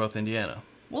match because they're both Indiana.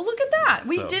 Well, look at that.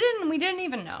 We didn't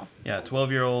even know. Yeah,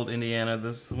 12-year-old Indiana.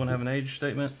 Does the one have an age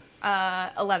statement?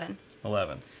 11.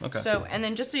 11. Okay. So, and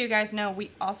then just so you guys know,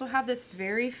 we also have this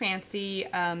very fancy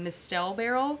Mistelle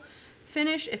barrel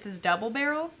finish. It's a double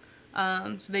barrel.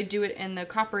 So they do it in the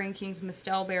Copper and Kings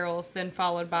Mistelle barrels, then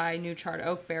followed by new charred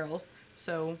oak barrels.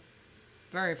 So,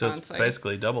 very fancy. So it's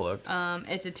basically double oaked.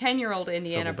 It's a 10-year-old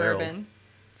Indiana bourbon,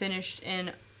 finished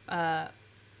in,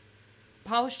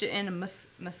 polished it in a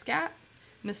Muscat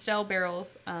Mistelle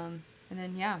barrels, and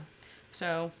then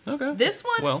so this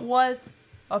one was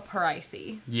a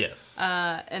pricey. Yes.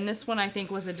 And this one I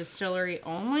think was a distillery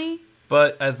only.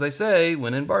 But as they say,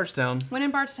 when in Bardstown. When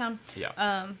in Bardstown.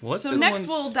 Yeah. So next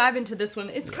we'll dive into this one.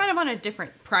 It's kind of on a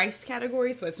different price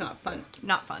category, so it's not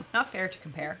fair to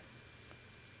compare.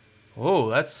 Oh,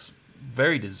 that's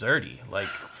very desserty, like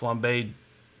flambéed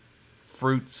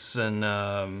fruits and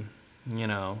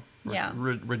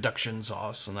reduction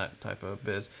sauce and that type of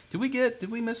biz.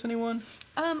 Did we miss anyone?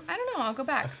 I don't know. I'll go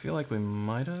back. I feel like we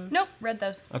might have. Nope, read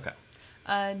those. Okay.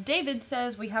 David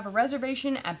says we have a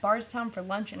reservation at Bardstown for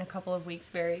lunch in a couple of weeks.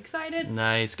 Very excited.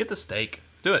 Nice. Get the steak.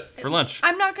 Do it for lunch.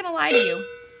 I'm not gonna lie to you.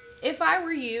 If I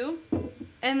were you,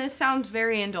 and this sounds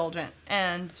very indulgent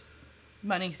and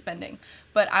money spending,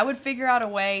 but I would figure out a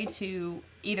way to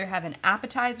either have an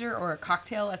appetizer or a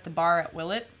cocktail at the bar at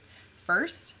Willett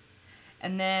first,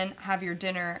 and then have your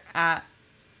dinner at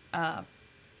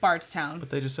Bardstown. But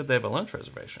they just said they have a lunch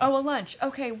reservation. Oh, a lunch.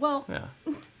 Okay, well,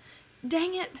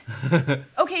 dang it.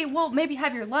 Okay, well, maybe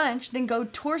have your lunch, then go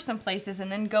tour some places,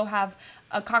 and then go have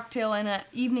a cocktail and an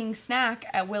evening snack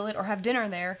at Willett or have dinner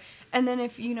there. And then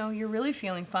if, you're really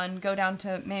feeling fun, go down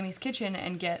to Mammy's Kitchen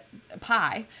and get a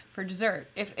pie for dessert.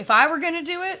 If I were going to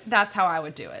do it, that's how I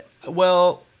would do it.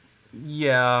 Well,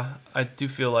 yeah, I do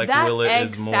feel like that Willett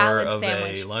is more of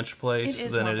sandwich. a lunch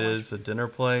place than it is a dinner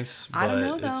place. I don't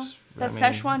know, though.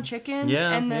 Szechuan chicken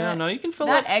and you can fill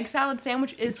that up. egg salad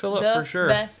sandwich is the for sure.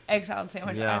 best egg salad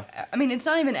sandwich. Yeah. I mean, it's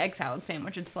not even egg salad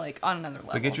sandwich. It's like on another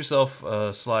level. But get yourself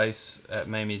a slice at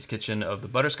Mammy's Kitchen of the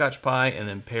butterscotch pie and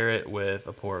then pair it with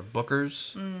a pour of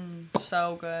Booker's.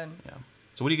 So good. Yeah.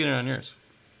 So what are you getting on yours?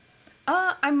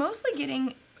 I'm mostly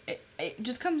getting, it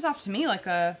just comes off to me like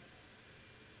a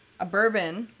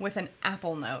bourbon with an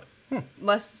apple note.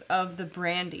 Less of the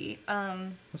brandy.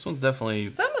 This one's definitely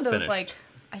some of those finished.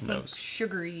 I think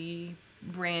sugary,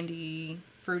 brandy,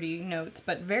 fruity notes,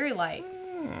 but very light.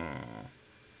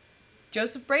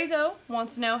 Joseph Brazo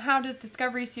wants to know, how does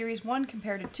Discovery Series 1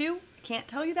 compare to 2? I can't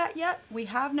tell you that yet. We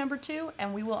have number 2,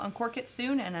 and we will uncork it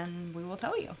soon, and then we will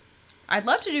tell you. I'd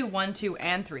love to do 1, 2,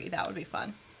 and 3. That would be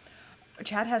fun.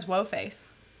 Chad has woe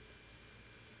face.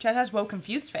 Chad has woe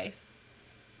confused face.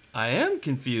 I am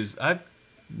confused. I've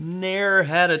never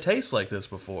had a taste like this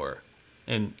before.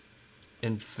 And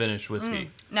finished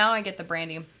whiskey. Now I get the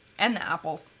brandy and the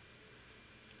apples.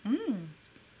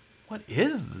 What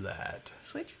is that?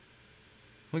 Switch.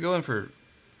 We go in for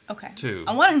 2.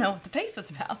 I want to know what the face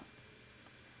was about.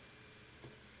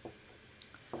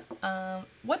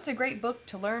 What's a great book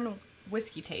to learn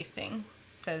whiskey tasting?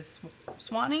 Says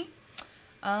Swanee.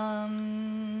 That's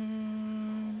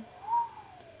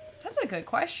a good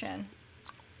question.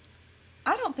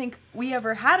 I don't think we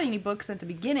ever had any books at the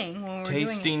beginning when we were doing it.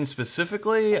 Tasting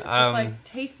specifically? Just like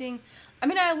tasting. I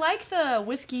mean, I like the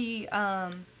whiskey.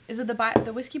 Is it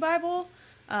the Whiskey Bible?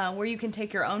 where you can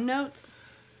take your own notes.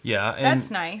 Yeah, and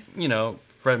That's nice. You know,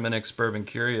 Fred Minnick's Bourbon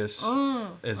Curious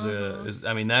is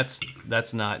I mean,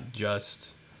 that's not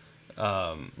just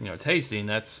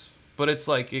tasting. But it's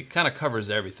like it kind of covers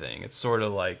everything. It's sort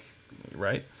of like,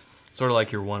 right? Sort of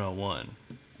like your 101.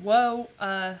 Whoa,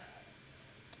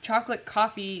 chocolate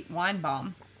coffee wine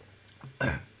bomb.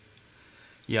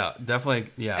 Yeah,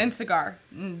 definitely. Yeah, And cigar.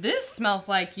 This smells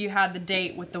like you had the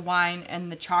date with the wine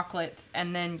and the chocolates,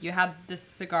 and then you had this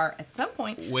cigar at some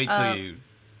point. Wait till you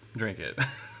drink it.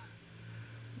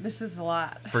 This is a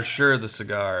lot. For sure, the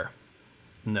cigar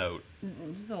note.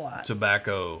 This is a lot.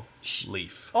 Tobacco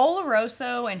leaf.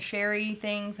 Oloroso and sherry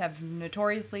things have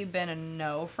notoriously been a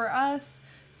no for us,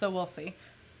 so we'll see.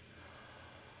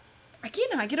 I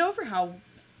cannot get over how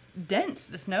dense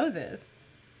this nose is.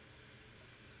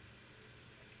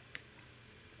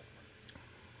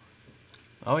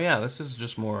 Oh yeah, this is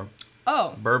just more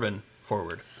bourbon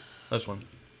forward. This one.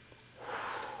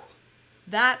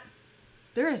 There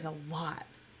is a lot.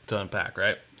 To unpack,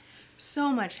 right?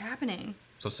 So much happening.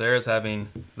 So Sarah's having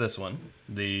this one,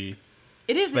 the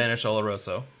Spanish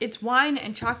Oloroso. It's wine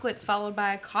and chocolates followed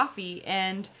by a coffee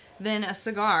and then a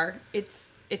cigar.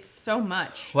 It's so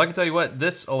much. Well, I can tell you what,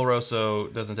 this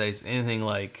Oloroso doesn't taste anything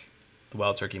like the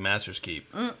Wild Turkey Master's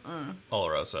Keep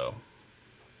Oloroso.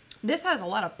 This has a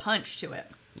lot of punch to it.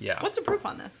 Yeah. What's the proof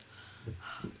on this?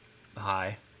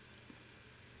 High.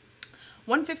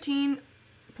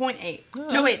 115.8.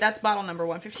 No, wait, that's bottle number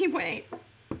 115.8.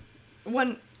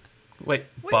 Wait,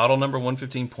 bottle number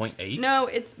 115.8? No,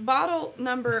 it's bottle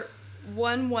number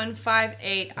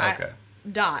 1158. Okay.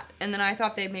 Dot. And then I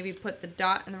thought they'd maybe put the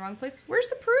dot in the wrong place. Where's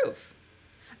the proof?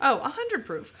 Oh, 100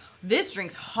 proof. This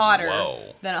drink's hotter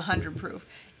than 100 proof.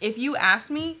 If you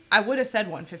asked me, I would have said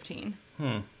 115.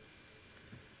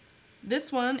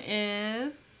 This one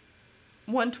is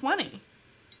 120.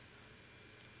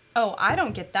 Oh, I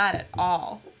don't get that at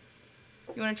all.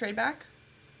 You want to trade back?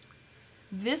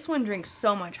 This one drinks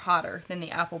so much hotter than the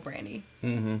Apple Brandy.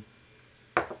 Mm-hmm.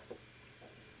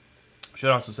 Should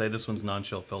also say this one's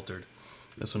non-chill filtered.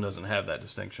 This one doesn't have that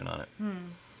distinction on it.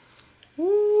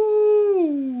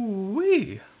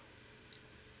 Woo-wee.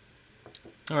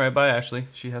 All right, bye, Ashley.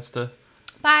 She has to...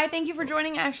 Bye. Thank you for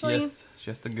joining, Ashley. Yes,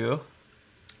 she has to go.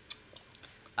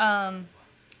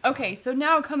 Okay, so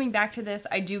now coming back to this,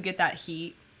 I do get that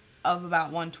heat of about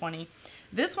 120.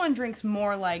 This one drinks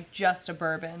more like just a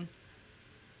bourbon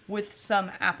with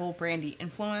some Apple Brandy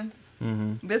influence.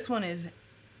 Mm-hmm. This one is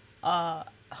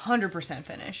 100%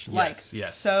 finished.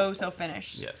 Yes. So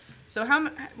finished. Yes. So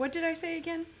what did I say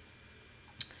again?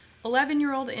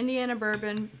 11-year-old Indiana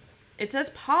bourbon. It says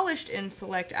polished in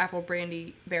select Apple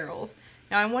Brandy barrels.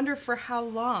 Now I wonder for how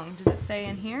long. Does it say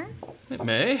in here? It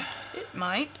may. It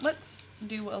might. Let's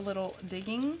do a little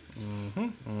digging.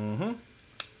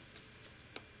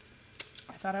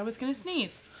 I thought I was going to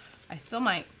sneeze. I still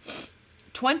might.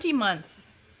 20 months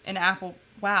in Apple.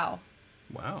 Wow.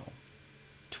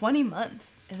 20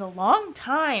 months is a long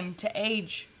time to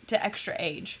extra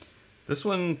age. This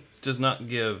one does not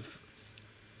give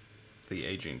the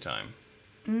aging time.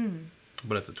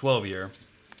 But it's a 12-year.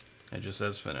 It just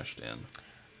says finished in.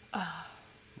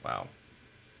 Wow.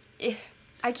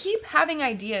 I keep having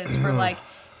ideas for like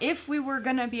if we were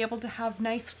going to be able to have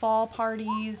nice fall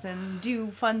parties and do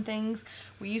fun things.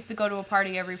 We used to go to a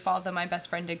party every fall that my best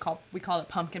friend did we called it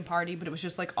pumpkin party, but it was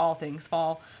just like all things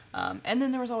fall. And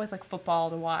then there was always like football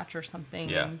to watch or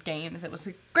something and games. It was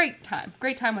a great time.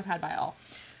 Great time was had by all.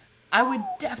 I would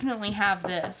definitely have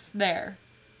this there.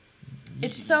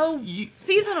 It's so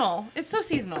seasonal. It's so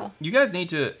seasonal. You guys need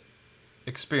to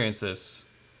experience this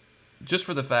just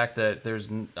for the fact that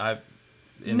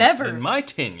in my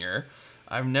tenure,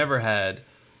 I've never had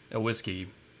a whiskey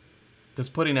that's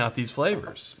putting out these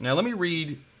flavors. Now, let me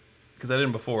read, because I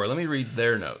didn't before, let me read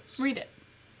their notes. Read it.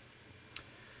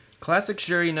 Classic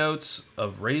sherry notes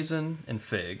of raisin and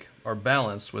fig are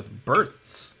balanced with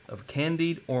bursts of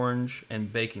candied orange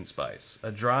and baking spice.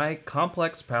 A dry,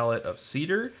 complex palette of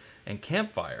cedar and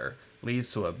campfire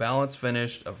leads to a balanced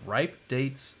finish of ripe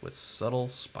dates with subtle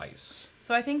spice.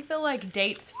 So I think the like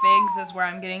dates figs is where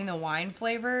I'm getting the wine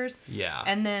flavors. Yeah.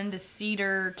 And then the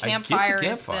cedar campfire,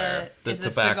 is the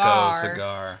tobacco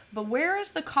cigar. But where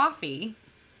is the coffee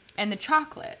and the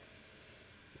chocolate?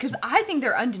 Because I think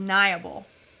they're undeniable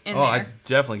in there. I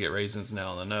definitely get raisins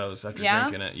now on the nose after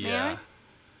drinking it. Yeah.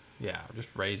 Yeah, just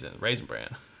raisin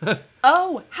bran.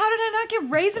 Oh, how did I not get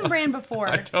Raisin Bran before?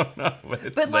 I don't know, but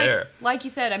it's but there. like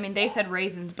you said, I mean, they said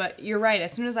raisins, but you're right.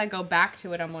 As soon as I go back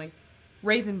to it, I'm like,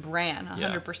 Raisin Bran,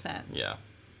 100%. Yeah.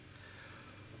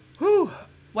 Whew.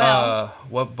 Well,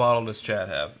 what bottle does Chad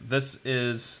have? This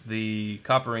is the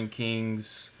Copper and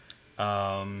Kings,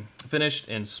 finished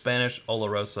in Spanish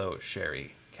Oloroso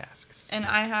Sherry Casks. and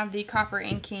I have the Copper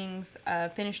and Kings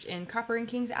finished in Copper and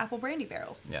Kings Apple Brandy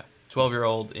barrels. Yeah.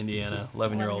 12-year-old Indiana,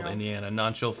 11-year-old 11-year-old. Indiana,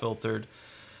 non-chill filtered.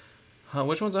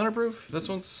 Which one's 100 proof? This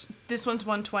one's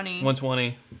 120.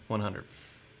 120, 100.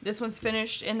 This one's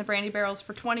finished in the brandy barrels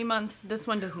for 20 months. This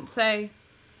one doesn't say.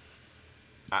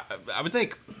 I would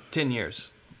think 10 years.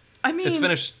 I mean, It's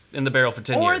finished in the barrel for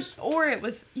 10 years. Or it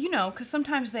was, because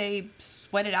sometimes they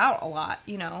sweat it out a lot,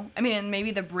 I mean, and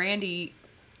maybe the brandy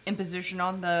imposition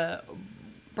on the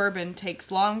bourbon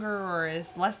takes longer or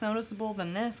is less noticeable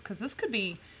than this, because this could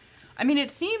be, I mean,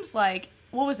 it seems like,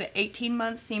 18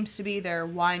 months seems to be their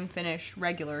wine finish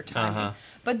regular timing. Uh-huh.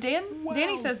 But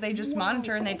Danny says they just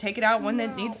monitor and they take it out when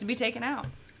it needs to be taken out.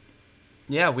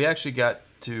 Yeah, we actually got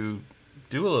to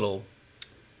do a little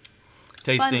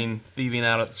tasting, thieving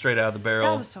out straight out of the barrel.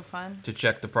 That was so fun. To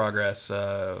check the progress.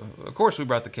 Of course, we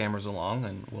brought the cameras along,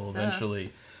 and we'll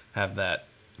eventually have that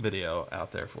video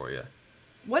out there for you.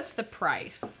 What's the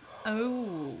price?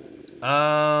 Oh.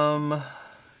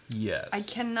 Yes. I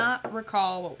cannot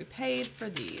recall what we paid for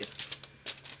these.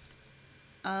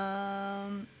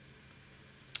 The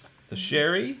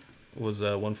sherry was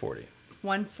 $140.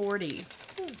 $140.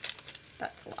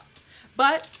 That's a lot.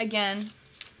 But again,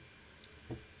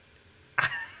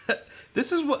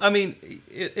 This is what I mean.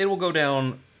 It will go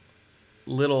down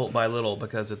little by little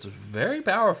because it's very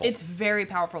powerful. it's very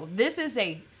powerful. This is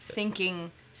a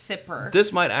thinking sipper.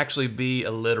 This might actually be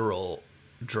a literal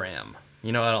dram.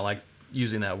 I don't like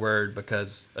using that word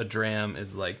because a dram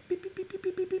is like beep, beep, beep,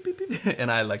 beep, beep, beep, beep, beep,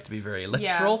 and I like to be very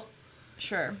literal.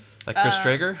 Sure. Like Chris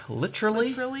Traeger, literally.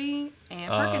 Literally and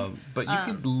Perkins. But you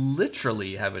could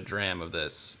literally have a dram of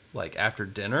this, like after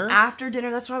dinner. After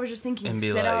dinner, that's what I was just thinking. And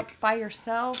be Sit up like- by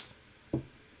yourself.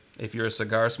 If you're a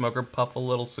cigar smoker, puff a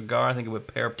little cigar. I think it would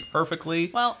pair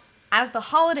perfectly. Well, as the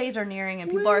holidays are nearing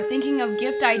and people are thinking of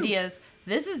gift ideas,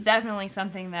 this is definitely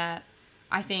something that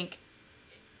I think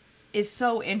is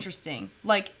so interesting.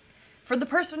 Like, for the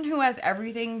person who has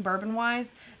everything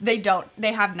bourbon-wise, they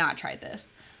have not tried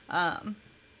this. I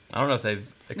don't know if they've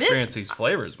experienced these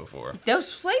flavors before.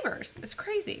 Those flavors, it's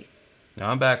crazy.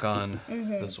 Now I'm back on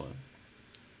this one.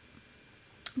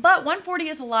 But 140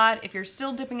 is a lot if you're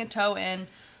still dipping a toe in.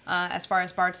 As far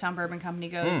as Bardstown Bourbon Company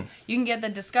goes, you can get the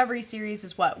Discovery Series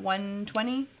is what,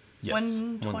 120? Yes,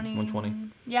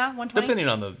 120. Yeah, 120. Depending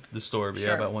on the store, but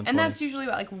yeah, about 120. And that's usually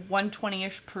about like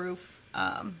 120-ish proof.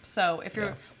 So if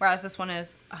you're, whereas this one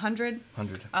is 100.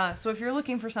 100. So if you're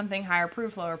looking for something higher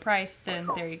proof, lower price, then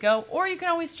there you go. Or you can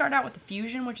always start out with the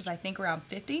Fusion, which is I think around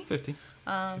 50. 50.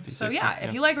 50 So 60, yeah,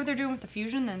 if you like what they're doing with the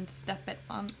Fusion, then step it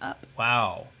on up.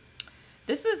 Wow.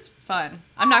 This is fun.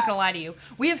 I'm not going to lie to you.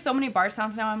 We have so many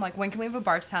Bardstowns now. I'm like, when can we have a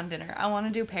Bardstown dinner? I want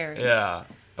to do pairings. Yeah.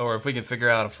 Or if we can figure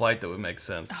out a flight that would make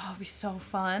sense. Oh, it'd be so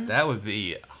fun. That would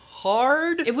be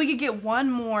hard. If we could get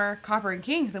one more Copper and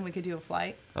Kings, then we could do a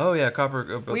flight. Oh, yeah.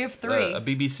 Copper. We have three. A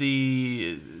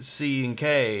BBC C and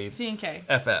K. C and K.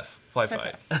 FF. Flight.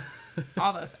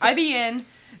 All those. IBN.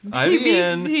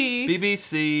 IBN.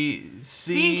 BBC.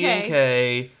 C and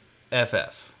K.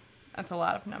 FF. That's a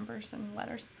lot of numbers and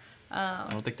letters. I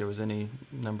don't think there was any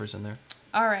numbers in there.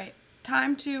 All right.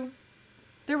 Time to...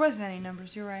 There wasn't any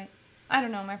numbers. You're right. I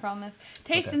don't know. My problem is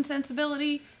taste and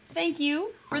sensibility. Thank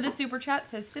you for the super chat.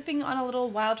 Says sipping on a little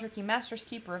Wild Turkey Master's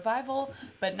Keep revival,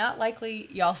 but not likely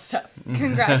y'all stuff.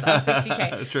 Congrats on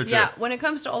 60K. True. Yeah. When it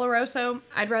comes to Oloroso,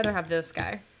 I'd rather have this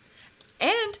guy.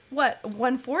 And what?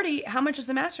 140. How much is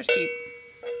the Master's Keep?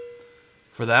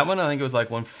 For that one, I think it was like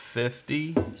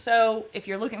 150. So if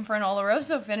you're looking for an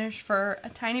Oloroso finish for a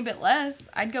tiny bit less,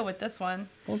 I'd go with this one.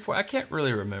 140. I can't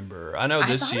really remember. I know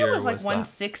this thought year it was like the-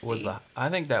 160. I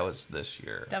think that was this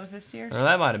year. That was this year? Or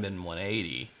that might have been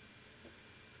 180.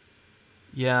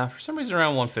 Yeah, for some reason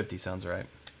around 150 sounds right.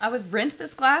 I would rinse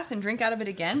this glass and drink out of it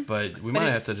again. But we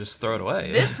might have to just throw it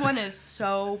away. This one is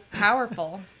so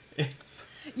powerful. It's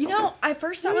At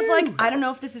first I was like, I don't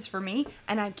know if this is for me.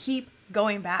 And I keep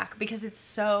going back because it's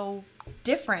so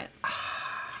different.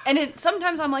 And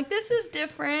sometimes I'm like, this is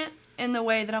different in the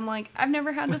way that I'm like, I've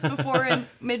never had this before and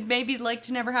maybe like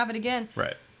to never have it again.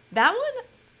 right. That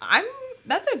one,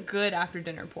 that's a good after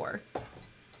dinner pour.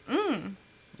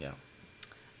 Yeah.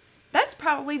 That's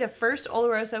probably the first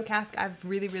Oloroso cask I've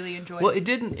really, really enjoyed. Well,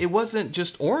 it wasn't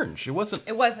just orange. It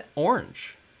wasn't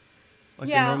orange like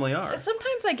they normally are.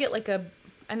 Sometimes I get like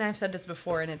and I've said this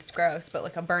before and it's gross, but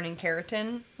like a burning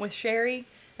keratin with sherry,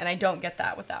 and I don't get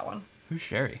that with that one. Who's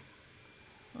Sherry?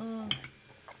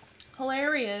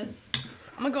 Hilarious.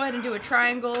 I'm gonna go ahead and do a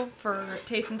triangle for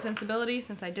taste and sensibility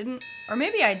since I didn't, or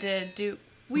maybe I did do.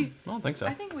 I don't think so.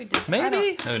 I think we did.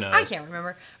 Maybe. Who knows? I can't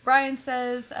remember. Brian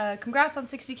says, "Congrats on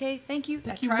 60K. Thank you.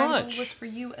 Thank that you triangle much. was for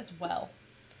you as well."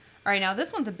 All right, now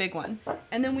this one's a big one,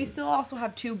 and then we still also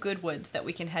have 2 Goodwoods that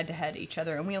we can head to head each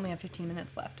other, and we only have 15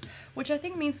 minutes left, which I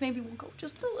think means maybe we'll go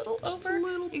just a little over.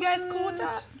 You guys cool with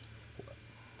that?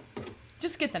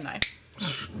 Just get the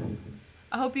knife.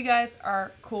 I hope you guys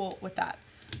are cool with that.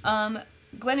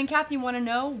 Glenn and Kathy want to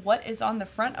know what is on the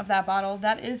front of that bottle.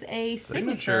 That is a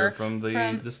signature from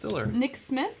the distiller. Nick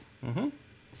Smith. Mm-hmm.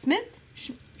 Smiths?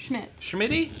 Schmitz.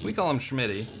 Schmitty? We call him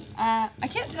Schmitty. I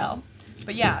can't tell.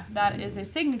 But yeah, that is a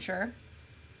signature.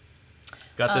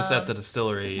 Got this at the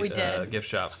distillery we did. Gift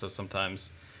shop, so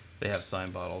sometimes they have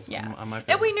signed bottles. Yeah. I might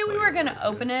and we knew sell we you were a going to bottle,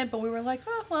 open too. it, but we were like,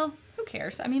 oh, well, who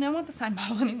cares? I mean, I want the signed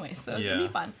bottle anyway, so it'll be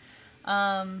fun.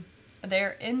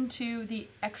 They're into the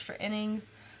extra innings.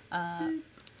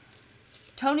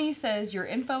 Tony says, your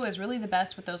info is really the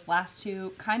best with those last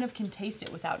 2. Kind of can taste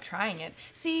it without trying it.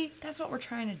 See, that's what we're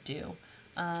trying to do.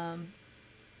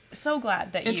 So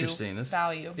glad that you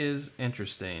value. This is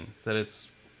interesting that it's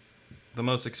the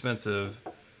most expensive.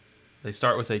 They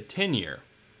start with a 10-year.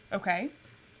 Okay.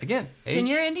 Again,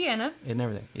 10-year Indiana. And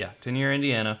everything. Yeah, 10-year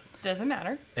Indiana. Doesn't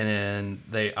matter. And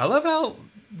then I love how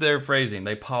their phrasing,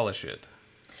 they polish it.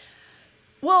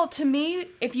 Well, to me,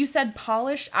 if you said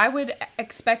polished, I would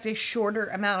expect a shorter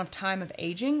amount of time of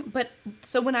aging. But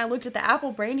so when I looked at the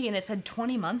Apple Brandy and it said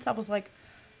 20 months, I was like,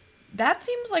 that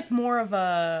seems like more of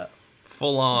a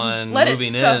full on let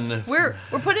moving it in. We're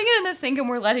putting it in the sink and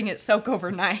we're letting it soak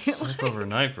overnight. Soak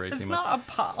overnight for 18 it's months. not a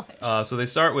polish. So they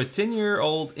start with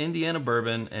 10-year-old Indiana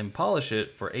bourbon and polish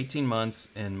it for 18 months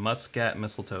in muscat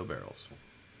mistletoe barrels.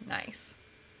 Nice.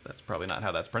 That's probably not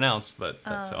how that's pronounced, but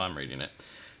that's how I'm reading it.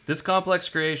 This complex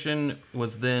creation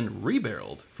was then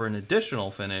rebarreled for an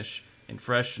additional finish in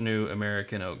fresh new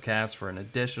American oak casks for an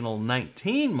additional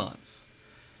 19 months.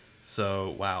 So,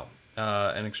 wow.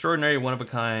 An extraordinary,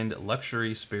 one-of-a-kind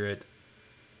luxury spirit,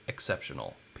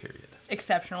 exceptional, period.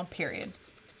 Exceptional, period.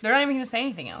 They're not even going to say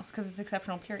anything else because it's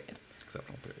exceptional, period. It's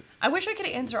exceptional, period. I wish I could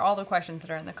answer all the questions that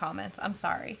are in the comments. I'm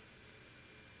sorry.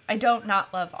 I don't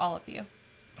not love all of you.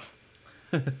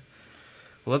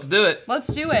 Let's do it. Let's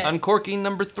do it. Uncorking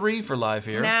number 3 for live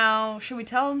here. Now, should we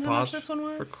tell them how much Pause this one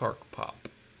was? for cork pop.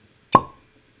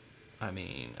 I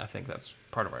mean, I think that's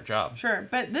part of our job. Sure,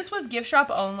 but this was gift shop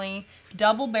only,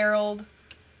 double-barreled.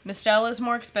 Mistelle is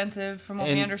more expensive from what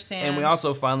we understand. And we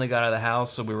also finally got out of the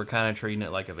house, so we were kind of treating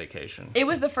it like a vacation. It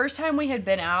was the first time we had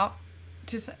been out,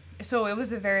 so it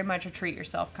was very much a treat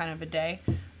yourself kind of a day.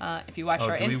 If you watch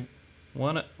our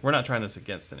we're not trying this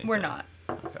against anything. We're not.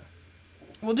 Okay.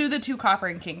 We'll do the 2 Copper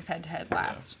and Kings head-to-head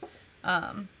last.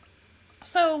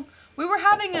 So we were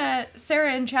having a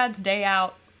Sarah and Chad's day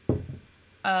out.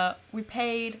 We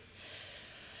paid.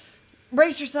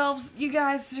 Brace yourselves, you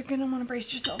guys are gonna want to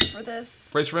brace yourselves for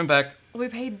this. Brace for impact. We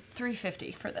paid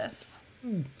 $3.50 for this.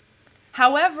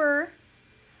 However,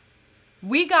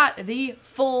 we got the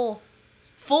full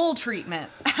treatment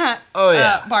at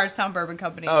Bardstown Bourbon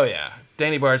Company. Oh yeah,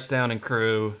 Danny Bardstown and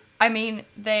crew. I mean,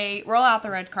 they roll out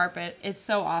the red carpet. It's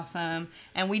so awesome.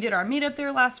 And we did our meetup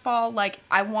there last fall.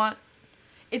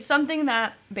 It's something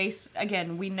that,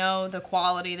 again, we know the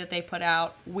quality that they put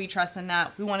out. We trust in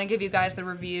that. We want to give you guys the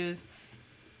reviews.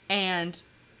 And,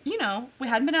 we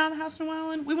hadn't been out of the house in a while,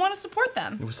 and we want to support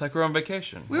them. It was like we're on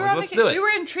vacation. We were on vacation. We were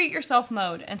in treat yourself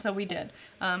mode, and so we did.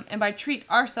 And by treat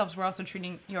ourselves, we're also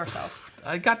treating yourselves.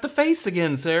 I got the face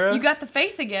again, Sarah. You got the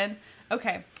face again?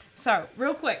 Okay. So,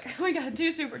 real quick, we got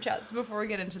 2 super chats before we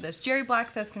get into this. Jerry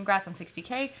Black says, congrats on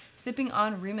 60K. Sipping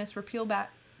on Remus Repeal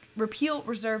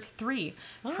Reserve 3.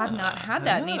 Have not had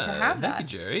that. Need to have that.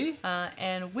 Thank you, Jerry.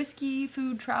 And Whiskey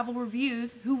Food Travel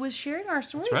Reviews, who was sharing our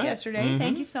stories right. yesterday. Mm-hmm.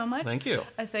 Thank you so much. Thank you.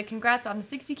 I said, congrats on the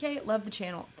 60K. Love the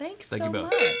channel. Thank you so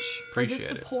both. much Appreciate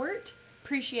for the support.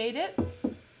 Appreciate it.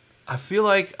 I feel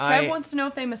like Trev wants to know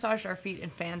if they massaged our feet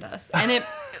and fanned us. And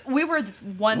we were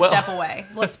one step away,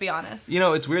 let's be honest.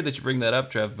 It's weird that you bring that up,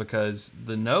 Trev, because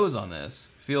the nose on this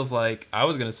feels like I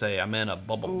was gonna say I'm in a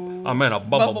bubble bath. I'm in a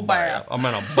bubble bath.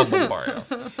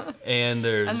 And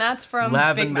that's from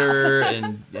lavender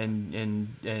and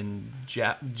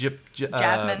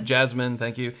Jasmine,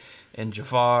 thank you, and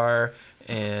Jafar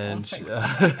and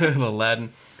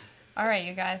Aladdin. All right,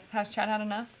 you guys. Has Chad had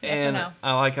enough? Yes or no?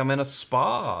 I'm in a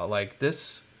spa. Like,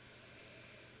 this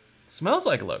smells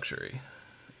like luxury.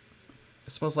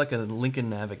 It smells like a Lincoln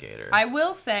Navigator. I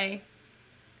will say,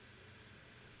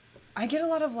 I get a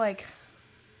lot of,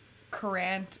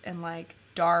 currant and,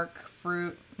 dark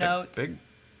fruit notes. Big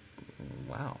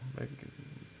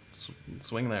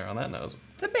swing there on that nose.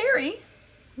 It's a berry.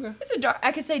 Okay. It's a dark.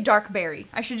 I could say dark berry.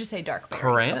 I should just say dark berry.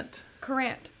 Currant.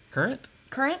 Currant. Currant.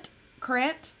 Currant.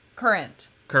 Currant. Currant.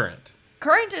 Currant.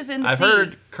 Currant is in the I've sea.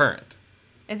 heard currant.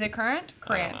 Is it currant?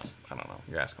 Currant. I don't know.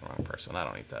 You're asking the wrong person. I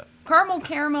don't eat that.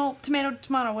 Caramel,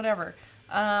 tomato, whatever.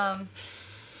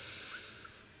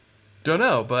 Don't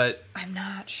know, but I'm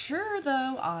not sure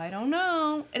though. I don't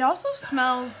know. It also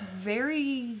smells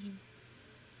very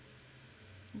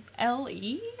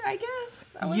LE, I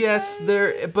guess. I would yes,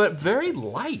 say. but very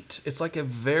light. It's like a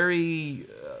very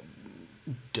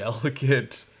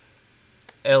delicate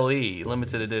LE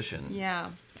limited edition.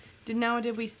 Yeah. Did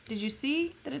you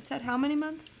see that it said how many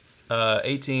months?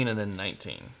 18 and then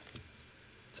 19.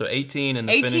 So 18 in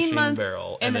the 18 finishing months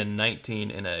barrel, and then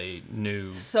 19 in a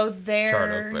new. So charred oak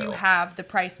there barrel. you have the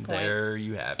price point. There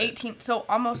you have it. 18. So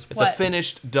almost It's what? a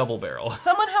finished double barrel.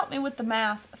 Someone help me with the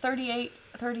math. 38,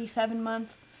 37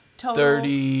 months total,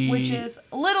 30 which is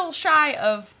a little shy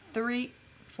of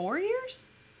 4 years.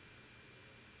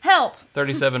 Help.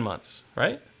 37 months,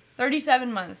 right?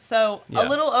 37 months. So Yeah. a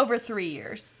little over 3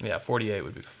 years. Yeah, 48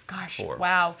 would be Gosh, 4.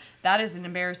 wow. That is an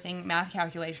embarrassing math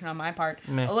calculation on my part.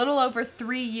 Meh. A little over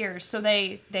 3 years. So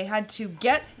they had to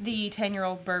get the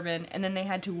 10-year-old bourbon, and then they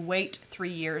had to wait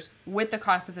 3 years with the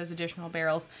cost of those additional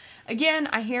barrels. Again,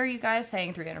 I hear you guys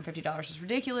saying $350 is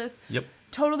ridiculous. Yep.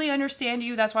 Totally understand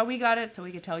you. That's why we got it, so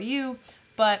we could tell you.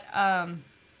 But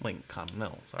Like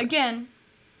Continental, sorry. again,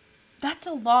 that's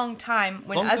a long time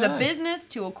when, Long as a time. business,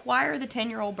 to acquire the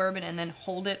 10-year-old bourbon and then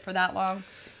hold it for that long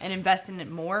and invest in it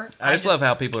more. I just love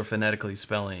how people are phonetically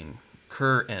spelling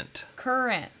current.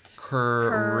 Current.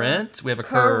 Current. We have a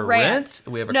Current. current.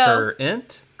 We have a No.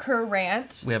 current.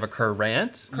 Current. We have a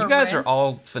current. You guys are Current.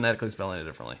 all phonetically spelling it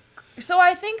differently. So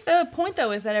I think the point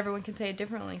though is that everyone can say it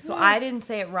differently. So I didn't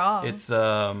say it wrong. It's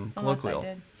unless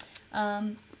colloquial. I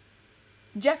did.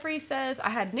 Jeffrey says, I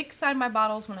had Nick sign my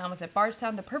bottles when I was at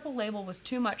Bardstown. The purple label was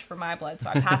too much for my blood, so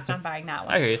I passed on buying that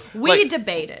one. I hear you. We Like,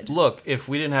 debated. Look, if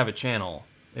we didn't have a channel,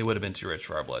 it would have been too rich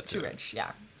for our blood too. Too rich,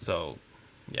 yeah. So,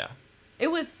 yeah.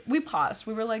 We paused.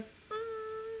 We were like,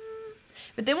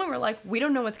 But then we were like, we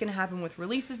don't know what's going to happen with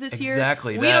releases this year.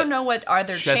 Exactly. We don't know what are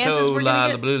there chances we're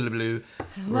going to get. Blue, blue.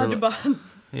 La de ba.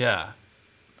 Yeah.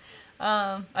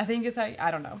 I think it's how,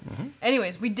 I don't know.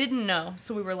 Anyways, we didn't know,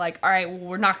 so we were like, all right, well,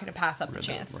 we're not going to pass up the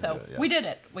chance. So yeah. we did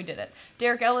it.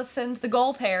 Derek Ellis sends the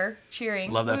goal pair,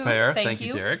 cheering. Love that Woo. pair. Thank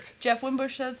you, Derek. Jeff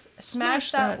Wimbush says,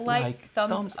 smash that like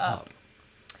thumbs up.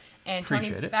 And Tony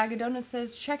Appreciate it. Bag of Donuts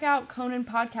says, check out Conan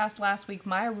podcast last week.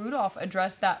 Maya Rudolph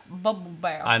addressed that bubble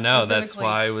barrel. I know, that's specifically.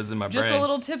 why it was in my brain. Just a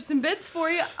little tips and bits for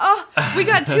you. Oh, we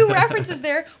got 2 references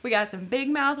there. We got some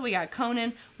Big Mouth. We got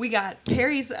Conan. We got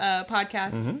Perry's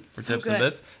podcast. For So tips good. and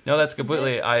bits. No, that's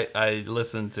completely. Bits. I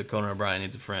listened to Conan O'Brien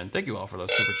Needs a Friend. Thank you all for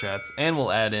those super chats, and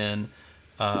we'll add in.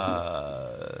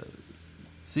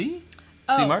 C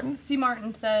Martin. C.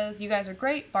 Martin says, you guys are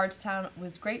great. Bardstown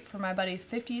was great for my buddy's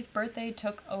 50th birthday.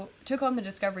 Took home the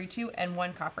Discovery 2 and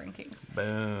 1 Copper and Kings.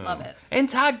 Boom. Love it. And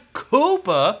Todd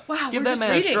Koopa. Wow, Give we're that just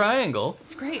man reading. a triangle.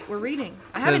 It's great. We're reading.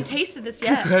 I haven't tasted this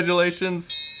yet. Congratulations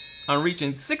on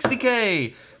reaching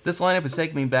 60K. This lineup is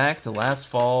taking me back to last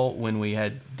fall when we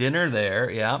had dinner there.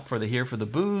 Yeah, for the Here for the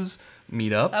Booze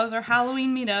meetup. That was our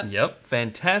Halloween meetup. Yep,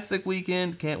 fantastic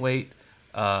weekend. Can't wait.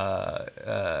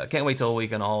 Can't wait till we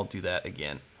can all do that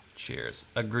again. Cheers.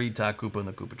 Agreed, Todd Koopa and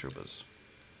the Koopa Troopas.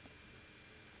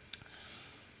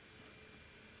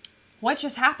 What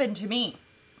just happened to me?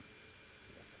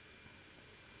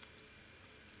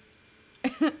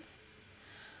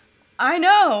 I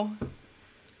know.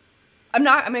 I'm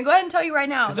going to go ahead and tell you right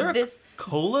now. Is there this a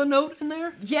cola note in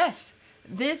there? Yes.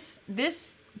 This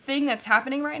thing that's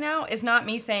happening right now is not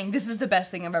me saying this is the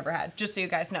best thing I've ever had, just so you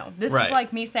guys know. This Right. is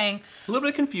like me saying, A little bit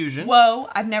of confusion. whoa,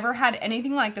 I've never had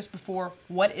anything like this before.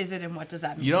 What is it and what does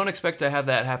that mean? You don't expect to have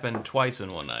that happen twice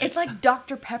in one night. It's like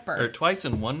Dr. Pepper. Or twice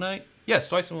in one night? Yes,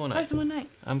 twice in one night. Twice in one night.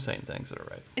 I'm saying things that are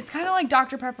right. It's kind of like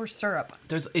Dr. Pepper syrup.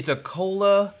 It's a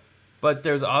cola, but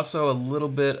there's also a little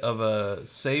bit of a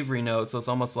savory note, so it's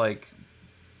almost like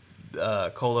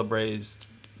cola braised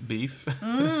beef,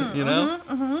 you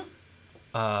know?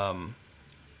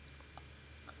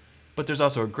 But there's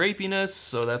also a grapiness,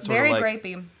 so that's sort Very of like...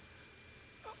 grapey.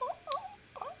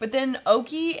 But then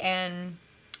oaky and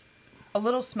a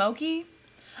little smoky.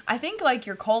 I think like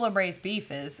your cola braised beef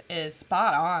is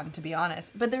spot on, to be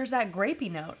honest. But there's that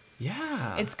grapey note.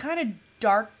 Yeah. It's kind of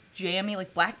dark, jammy,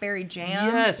 like blackberry jam.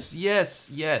 Yes.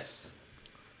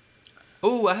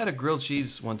 Oh, I had a grilled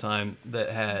cheese one time that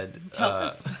had Tell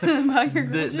us about your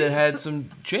grilled cheese. that had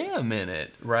some jam in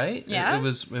it, right? Yeah. It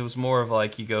was more of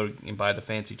like you go and buy the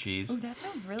fancy cheese. Oh, that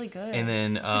sounds really good. And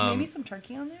then maybe some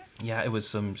turkey on there? Yeah, it was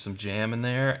some jam in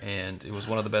there, and it was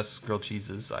one of the best grilled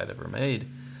cheeses I'd ever made.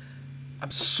 I'm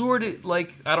sort of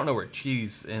like, I don't know where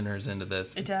cheese enters into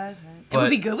this. It doesn't. It would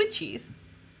be good with cheese.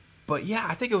 But yeah,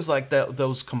 I think it was like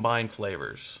those combined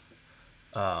flavors.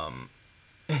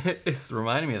 It's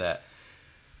reminding me of that.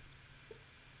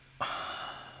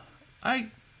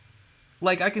 I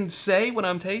can say what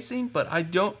I'm tasting, but I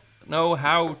don't know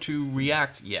how to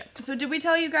react yet. So did we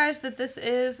tell you guys that this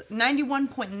is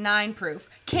 91.9 proof?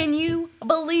 Can you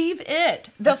believe it?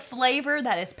 The flavor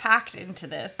that is packed into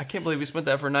this. I can't believe we spent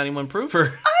that for 91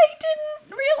 proofer. I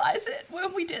didn't realize it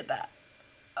when we did that.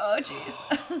 Oh,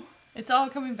 jeez. It's all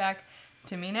coming back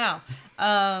to me now.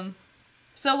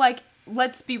 So, like,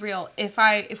 let's be real. If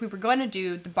we were going to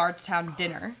do the Bardstown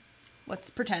dinner, let's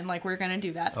pretend like we're going to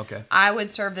do that. Okay. I would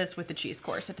serve this with the cheese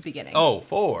course at the beginning. Oh,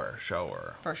 for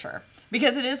sure. For sure.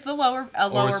 Because it is the lower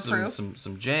proof.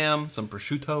 Some jam, some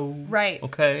prosciutto. Right.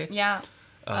 Okay. Yeah.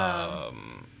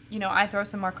 You know, I throw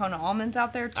some Marcona almonds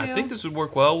out there too. I think this would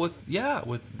work well with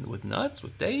nuts,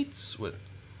 with dates, with...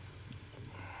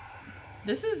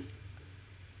 This is...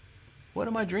 What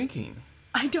am I drinking?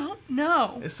 I don't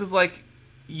know. This is like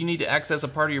you need to access a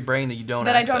part of your brain that you don't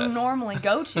that access. I don't normally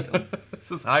go to.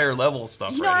 This is higher level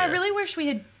stuff. You know, I really wish we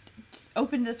had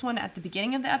opened this one at the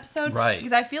beginning of the episode. Right.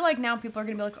 Because I feel like now people are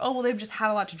going to be like, oh, well, they've just had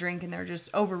a lot to drink and they're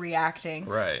just overreacting.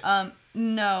 Right.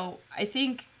 No, I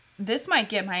think this might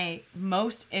get my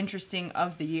most interesting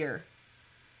of the year.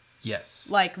 Yes.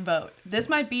 Like, vote. This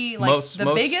might be like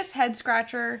the biggest head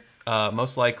scratcher.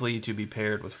 Most likely to be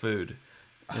paired with food.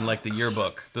 In like the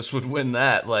yearbook. This would win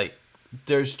that. Like,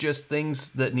 there's just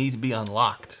things that need to be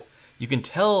unlocked. You can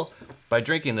tell by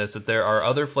drinking this that there are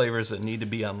other flavors that need to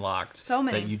be unlocked. So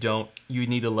many. That you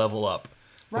need to level up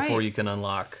before Right. you can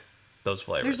unlock those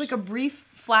flavors. There's like a brief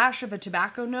flash of a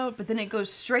tobacco note, but then it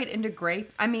goes straight into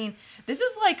grape. I mean, this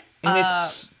is like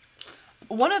it's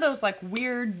one of those like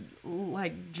weird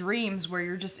like dreams where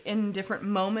you're just in different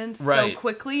moments Right. so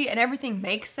quickly and everything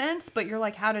makes sense, but you're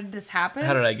like, how did this happen?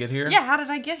 How did I get here? Yeah, how did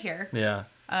I get here? Yeah.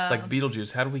 It's like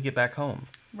Beetlejuice. How did we get back home?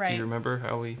 Right. Do you remember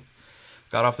how we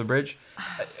got off the bridge?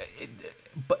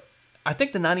 But I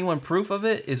think the 91 proof of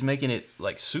it is making it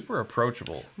like super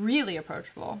approachable. Really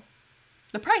approachable.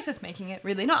 The price is making it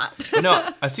really not. No,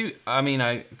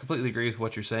 I completely agree with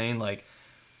what you're saying. Like,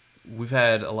 we've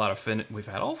had a lot of we've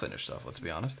had all finished stuff, let's be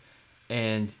honest.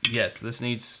 And yes, this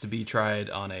needs to be tried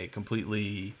on a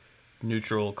completely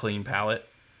neutral, clean palate.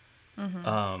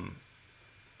 Mm-hmm.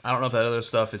 I don't know if that other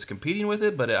stuff is competing with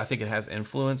it, but I think it has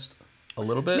influenced a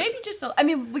little bit. Maybe just, I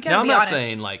mean, we gotta Now, I'm be not honest.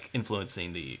 saying like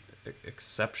influencing the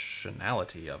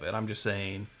exceptionality of it. I'm just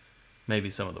saying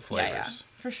maybe some of the flavors. Yeah,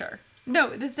 for sure.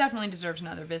 No, this definitely deserves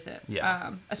another visit.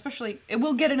 Yeah. Especially, it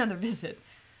will get another visit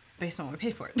based on what we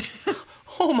paid for it.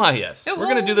 Oh my, yes. We're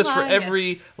going to do this for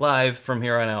every live from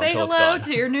here on out Say until it's hello gone.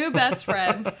 to your new best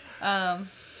friend.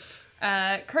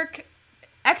 Kirk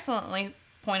excellently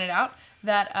pointed out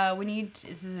that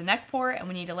this is a neck pour and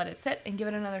we need to let it sit and give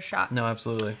it another shot. No,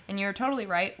 absolutely. And you're totally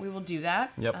right. We will do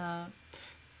that. Yep.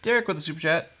 Derek with the super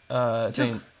chat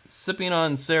saying, sipping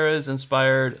on Sarah's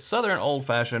inspired Southern Old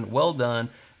Fashioned, well done.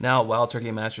 Now Wild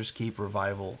Turkey Masters keep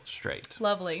revival straight.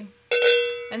 Lovely.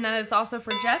 And that is also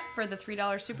for Jeff for the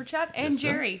 $3 super chat and Yes, sir.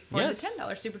 Jerry for Yes. the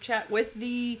 $10 super chat with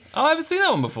the... Oh, I haven't seen that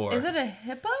one before. Is it a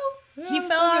hippo? Yeah, He it's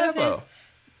fell like a out of hippo. his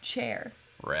chair.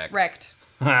 Wrecked. Wrecked.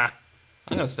 I'm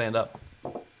going to stand up.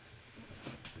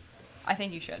 I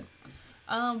think you should.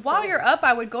 While you're up,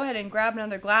 I would go ahead and grab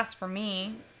another glass for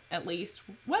me, at least.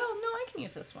 Well, no, I can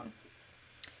use this one.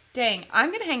 Dang, I'm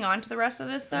going to hang on to the rest of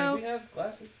this, though. Do we have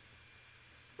glasses?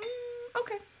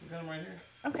 Okay. We got them right here.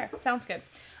 Okay, sounds good.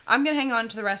 I'm going to hang on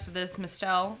to the rest of this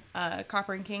Mistelle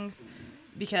Copper and Kings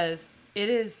because it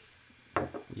is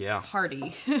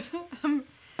hearty. I'm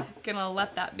going to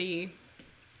let that be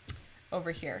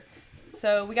over here.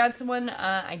 So we got someone,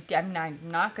 I'm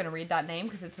not going to read that name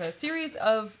because it's a series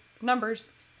of numbers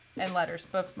and letters,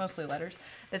 but mostly letters,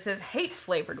 that says hate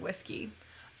flavored whiskey.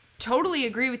 Totally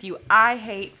agree with you. I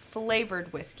hate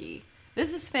flavored whiskey.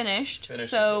 This is finished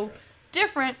so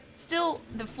different. Still,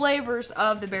 the flavors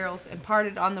of the barrels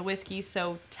imparted on the whiskey,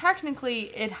 so technically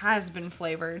it has been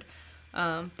flavored,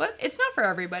 but it's not for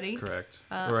everybody. Correct.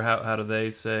 Or how do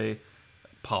they say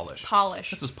polished?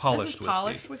 Polished. This is polished whiskey.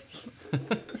 Polished whiskey.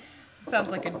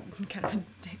 Sounds like a kind of a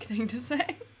dick thing to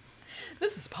say.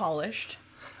 This is polished.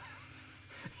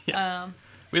 Yes.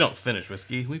 We don't finish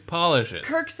whiskey. We polish it.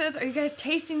 Kirk says, are you guys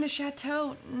tasting the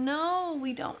Chateau? No,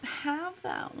 we don't have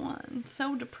that one.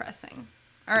 So depressing.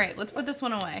 All right, let's put this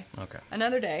one away. Okay.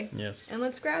 Another day. Yes. And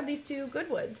let's grab these two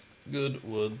Goodwoods.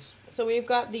 Goodwoods. So we've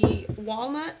got the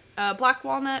walnut, black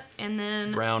walnut, and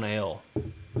then... Brown ale.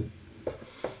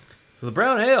 So the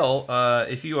brown ale,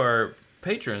 if you are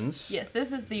patrons... Yes,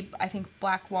 this is the, I think,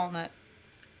 black walnut.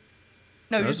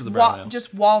 No, this is the brown ale.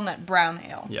 Just walnut brown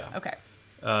ale. Yeah. Okay.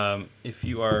 If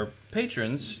you are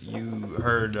patrons, you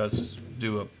heard us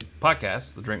do a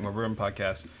podcast, the Drink More Bourbon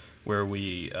podcast, where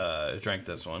we drank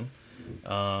this one.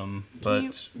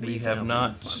 But we have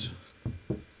not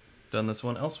done this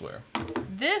one elsewhere.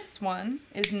 This one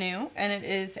is new, and it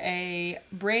is a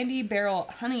Brandy Barrel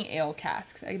Honey Ale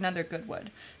Casks, another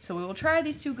Goodwood. So we will try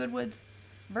these two Goodwoods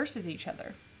versus each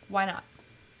other. Why not?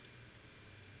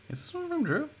 Is this one from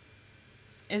Drew?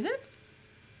 Is it?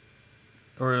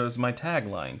 Or is my tag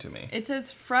lying to me? It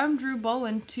says from Drew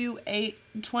Bolin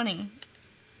 2820.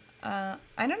 I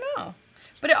don't know.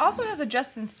 But it also has a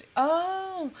Justin...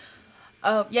 Oh,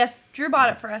 yes. Drew bought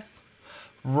it for us.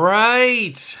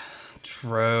 Right.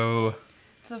 True.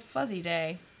 It's a fuzzy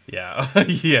day. Yeah.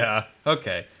 Yeah.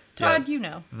 Okay. Todd, yeah. you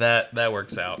know. That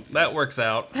works out. That works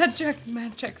out.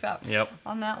 Matt checks out. Yep.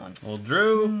 On that one. Well,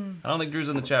 Drew, I don't think Drew's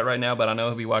in the chat right now, but I know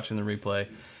he'll be watching the replay.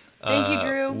 Thank you,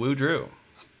 Drew. Woo, Drew.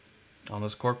 On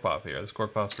this cork pop here. This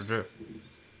cork pop's for Drew.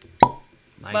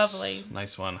 Nice. Lovely.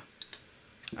 Nice one.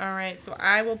 All right, so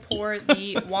I will pour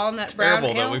the walnut brown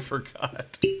ale. Terrible that we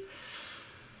forgot.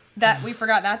 That we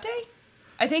forgot that day?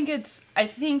 I think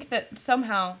that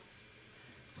somehow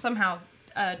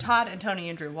Todd and Tony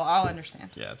and Drew will all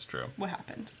understand. Yeah, it's true. What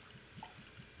happened.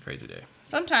 Crazy day.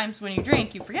 Sometimes when you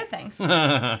drink, you forget things.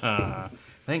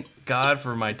 Thank God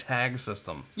for my tag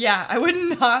system. Yeah, I would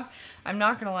not. I'm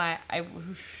not gonna lie.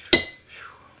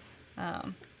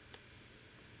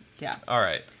 Yeah. All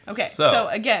right. Okay. So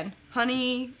again,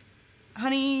 honey.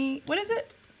 What is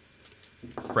it?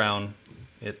 Brown.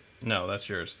 No, that's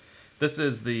yours. This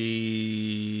is the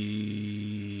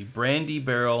Brandy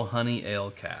Barrel Honey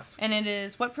Ale Cask. And it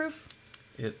is what proof?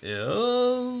 It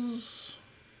is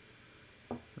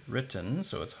written,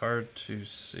 so it's hard to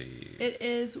see. It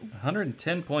is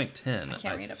 110.10. I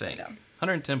can't read upside down.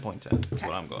 110.10 is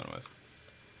what I'm going with.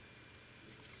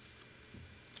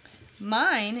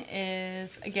 Mine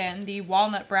is, again, the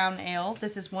Walnut Brown Ale.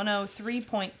 This is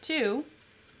 103.2.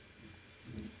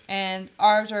 And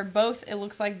ours are both, it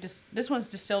looks like, this one's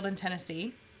distilled in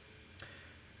Tennessee.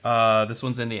 This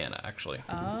one's Indiana, actually.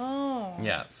 Oh.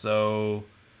 Yeah, so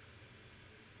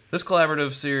this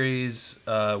collaborative series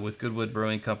with Goodwood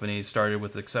Brewing Company started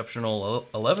with exceptional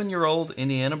 11-year-old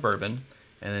Indiana bourbon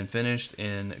and then finished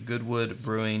in Goodwood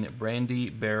Brewing Brandy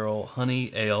Barrel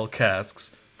Honey Ale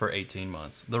Casks for 18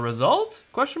 months. The result?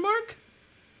 Question mark?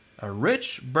 A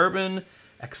rich bourbon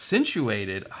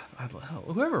accentuated.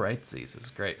 Whoever writes these is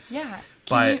great. Yeah.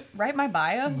 Can you write my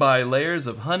bio? By layers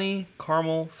of honey,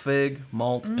 caramel, fig,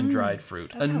 malt, and dried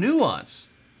fruit. A nuance,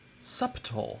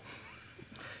 subtle,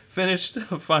 finished,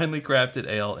 finely crafted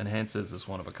ale enhances this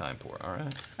one-of-a-kind pour. All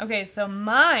right. Okay, so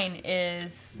mine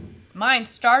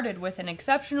started with an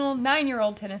exceptional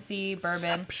 9-year-old Tennessee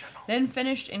bourbon, then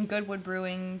finished in Goodwood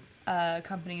Brewing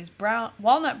Company's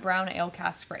Walnut Brown Ale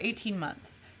Casks for 18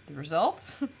 months. The result?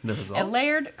 A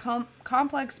layered,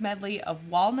 complex medley of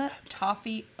walnut,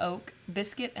 toffee, oak,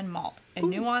 biscuit, and malt. A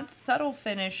nuanced, subtle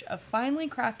finish of finely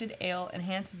crafted ale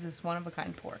enhances this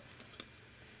one-of-a-kind pour.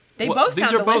 These are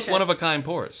delicious. Both one-of-a-kind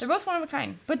pours. They're both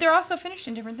one-of-a-kind, but they're also finished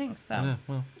in different things. So. Yeah,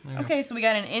 well, there you go. Okay, so we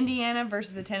got an Indiana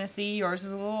versus a Tennessee. Yours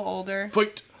is a little older.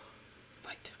 Fight.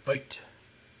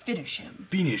 Finish him.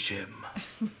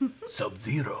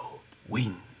 Sub-Zero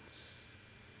wins.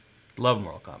 Love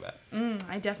Mortal Kombat.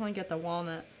 I definitely get the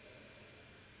walnut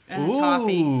and the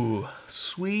toffee. Ooh,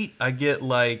 sweet. I get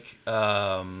like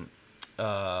a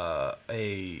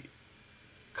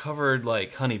covered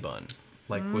like honey bun,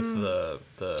 like with the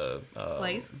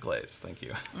glaze. Thank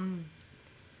you.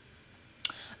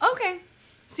 Okay.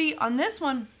 See, on this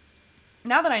one,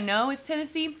 now that I know it's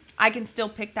Tennessee, I can still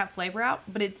pick that flavor out,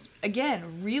 but it's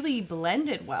again really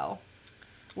blended well.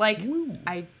 Like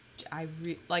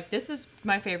like this is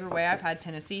my favorite way I've had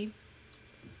Tennessee.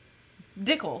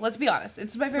 Dickel, let's be honest.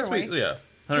 It's my favorite way. Yeah,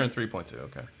 103.2,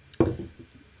 okay.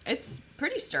 It's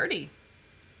pretty sturdy.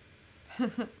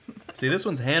 See, this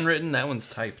one's handwritten, that one's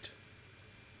typed.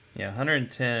 Yeah,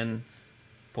 110.10.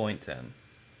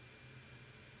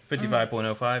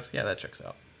 55.05, yeah, that checks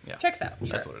out. Yeah, checks out.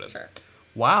 That's Sure, what it is. Sure.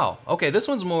 Wow, okay, this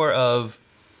one's more of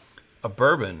a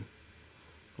bourbon,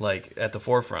 like, at the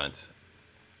forefront.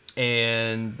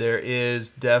 And there is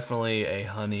definitely a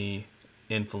honey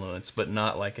influence, but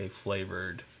not like a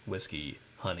flavored whiskey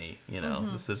honey. You know,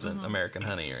 this isn't American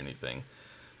honey or anything.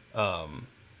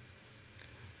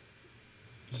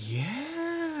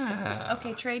 Yeah.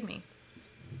 Okay, trade me.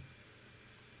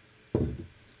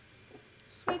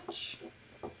 Switch.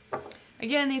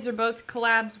 Again, these are both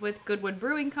collabs with Goodwood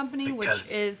Brewing Company, which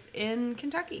is in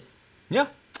Kentucky. Yeah.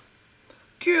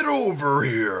 Get over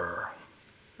here.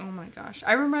 Oh my gosh.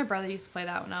 I remember my brother used to play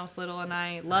that when I was little, and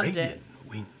I loved it.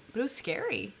 Wings. But it was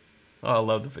scary. Oh, I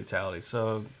love the fatality.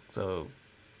 So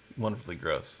wonderfully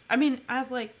gross. I mean, I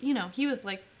was like, you know, he was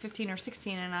like 15 or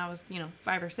 16, and I was,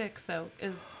 5 or 6, so it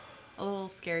was a little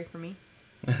scary for me.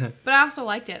 But I also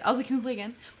liked it. I was like, can we play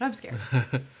again? But I'm scared.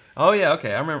 Oh, yeah,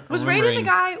 okay. I remember. Was Raiden the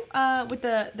guy with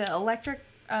the electric,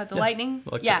 lightning?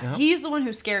 Yeah. He's the one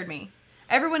who scared me.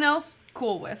 Everyone else,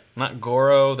 cool with. Not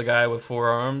Goro, the guy with 4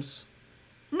 arms?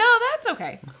 No, that's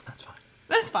okay. That's fine.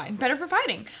 That's fine. Better for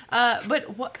fighting. But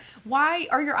why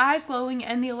are your eyes glowing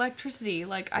and the electricity?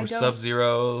 Like, I don't...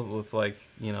 Sub-Zero with, like,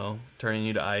 turning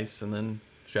you to ice and then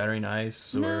shattering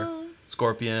ice. No. Or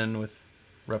Scorpion with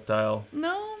Reptile.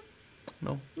 No.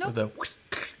 No? Nope. With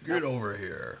the, get over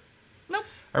here. Nope.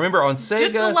 I remember on Sega...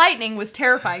 Just the lightning was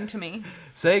terrifying to me.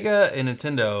 Sega and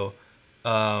Nintendo,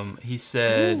 he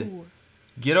said, Ooh.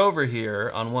 get over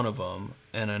here on one of them.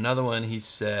 And another one he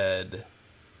said...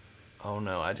 Oh,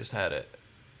 no, I just had it.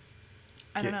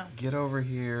 I don't know. Get over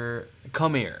here.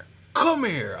 Come here. Come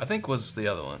here, I think was the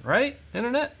other one. Right?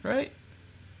 Internet, right?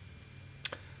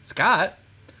 Scott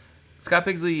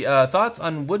Pigsley, thoughts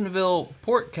on Woodinville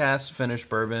Port Cask finished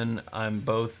bourbon. I'm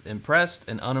both impressed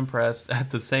and unimpressed at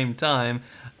the same time.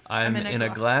 I'm in a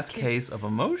glass case of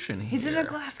emotion here. He's in a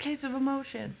glass case of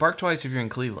emotion. Bark twice if you're in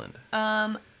Cleveland.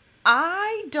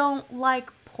 I don't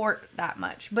like port that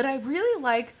much, but I really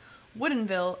like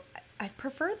Woodinville. I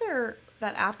prefer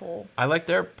that apple. I like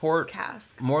their port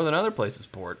cask more than other places'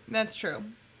 port. That's true.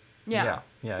 Yeah.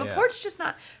 But yeah. port's just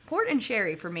not... Port and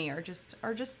sherry for me are just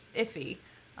iffy.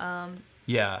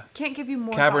 Yeah. Can't give you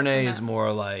more Cabernet is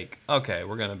more like, okay,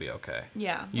 we're going to be okay.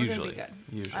 Yeah, usually. We're going to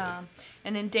be good. Usually.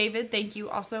 And then David, thank you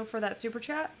also for that super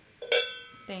chat.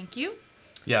 Thank you.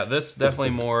 Yeah, this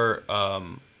definitely more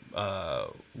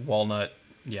walnut.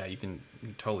 Yeah, you can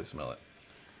totally smell it.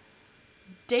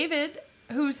 David,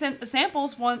 who sent the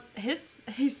samples,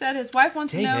 he said his wife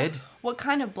wants to know what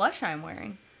kind of blush I'm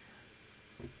wearing.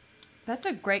 That's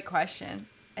a great question.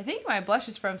 I think my blush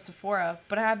is from Sephora,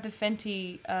 but I have the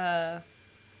Fenty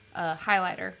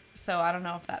highlighter, so I don't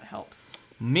know if that helps.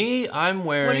 Me, I'm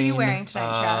wearing... What are you wearing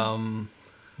tonight,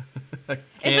 Chad?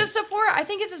 It's a Sephora. I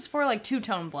think it's a Sephora, like,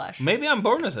 two-tone blush. Maybe I'm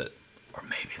born with it. Or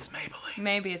maybe it's Maybelline.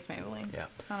 Maybe it's Maybelline. Yeah.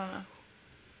 I don't know.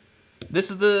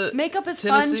 This is the Makeup is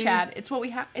Tennessee... fun, Chad. It's what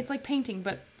we have. It's like painting,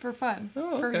 but for fun.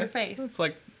 Oh, okay. For your face. It's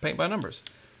like paint by numbers.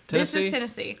 Tennessee? This is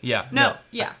Tennessee. Yeah. No,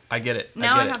 yeah. I get it.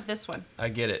 Now I have this one. I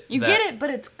get it. You get it, but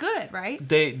it's good, right?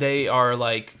 They are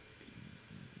like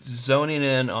zoning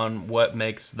in on what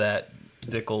makes that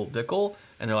dickle,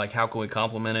 and they're like, how can we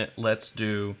complement it? Let's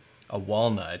do a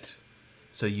walnut.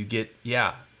 So you get,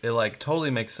 it like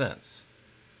totally makes sense.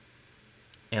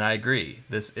 And I agree.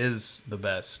 This is the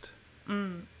best.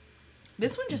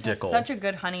 This one just has such a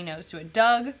good honey nose to it.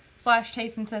 Doug /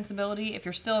 Taste and Sensibility, if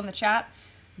you're still in the chat,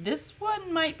 this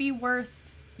one might be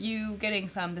worth you getting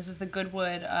some. This is the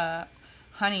Goodwood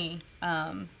honey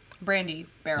brandy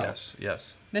barrels.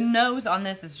 Yes. The nose on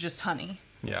this is just honey.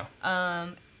 Yeah.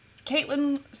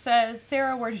 Caitlin says,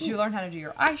 Sarah, where did you learn how to do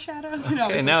your eyeshadow?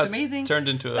 Okay, now it's amazing. Turned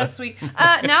into a... That's sweet.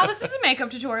 Now this is a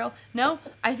makeup tutorial. No,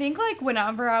 I think like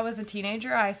whenever I was a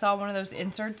teenager, I saw one of those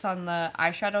inserts on the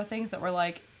eyeshadow things that were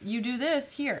like, you do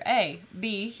this here, A,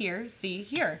 B here, C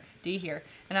here, D here.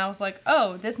 And I was like,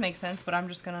 oh, this makes sense, but I'm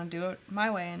just going to do it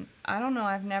my way. And I don't know,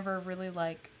 I've never really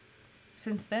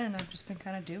since then, I've just been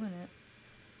kind of doing it.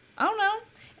 I don't know.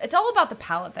 It's all about the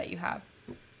palette that you have.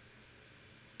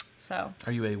 So.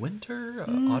 Are you a winter,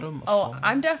 autumn, fall?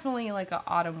 I'm definitely like an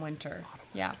autumn-winter.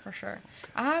 Yeah, for sure.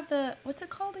 Okay. I have what's it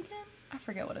called again? I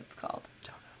forget what it's called.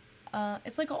 Don't know.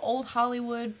 It's like an old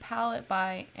Hollywood palette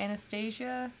by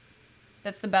Anastasia.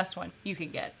 That's the best one you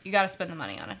could get. You got to spend the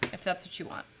money on it if that's what you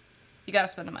want. You got to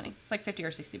spend the money. It's like $50 or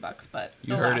 $60, but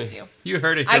it'll last you. You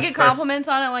heard it here I get compliments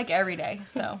on it like every day,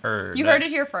 so. You heard it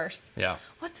here first. Yeah.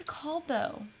 What's it called,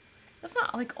 though? It's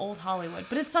not like old Hollywood,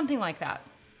 but it's something like that.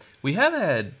 We have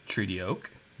had Treaty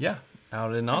Oak. Yeah,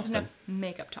 out in Austin. That's enough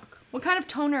makeup talk. What kind of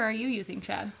toner are you using,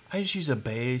 Chad? I just use a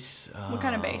base. What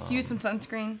kind of base? You use some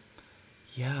sunscreen?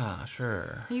 Yeah,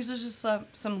 sure. He uses just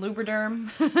some Lubriderm.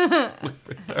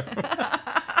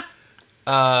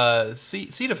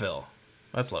 Cetaphil.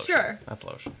 That's lotion. Sure. That's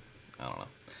lotion. I don't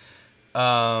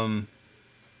know.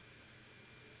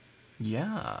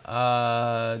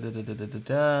 Yeah.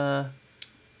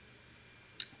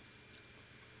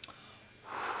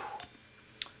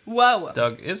 Whoa.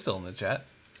 Doug is still in the chat.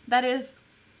 That is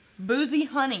Boozy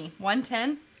Honey.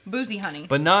 110. Boozy Honey.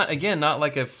 But not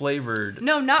like a flavored.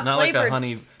 No, not flavored. Like a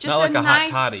honey. Just not like a nice,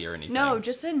 hot toddy or anything. No,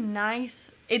 just a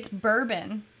nice. It's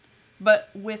bourbon, but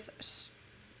with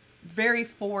very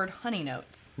forward honey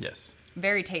notes. Yes.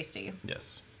 Very tasty.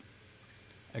 Yes.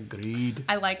 Agreed.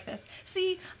 I like this.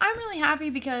 See, I'm really happy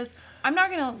because I'm not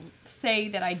going to say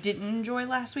that I didn't enjoy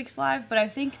last week's live, but I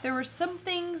think there were some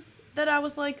things that I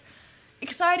was like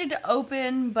excited to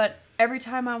open, but every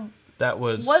time I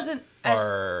wasn't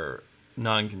our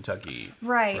non-Kentucky.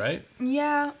 Right?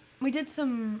 Yeah. We did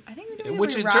some, I think we did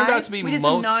which it Rise. turned out to be we did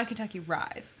some non-Kentucky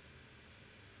Rise.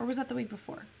 Or was that the week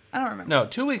before? I don't remember. No,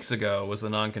 2 weeks ago was the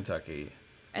non-Kentucky.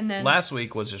 And then last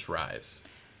week was just Rise.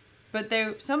 But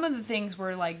some of the things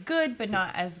were like good, but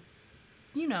not as,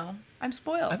 I'm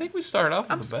spoiled. I think we started off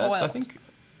with the best. Spoiled. I think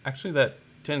actually that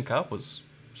tin cup was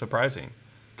surprising,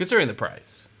 considering the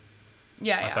price.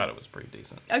 Yeah, I thought it was pretty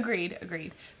decent.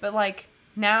 Agreed. But like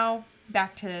now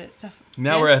back to stuff.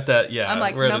 Now we're at that. Yeah, I'm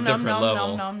like, we're at a different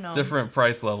level, nom. different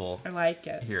price level. I like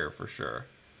it here for sure.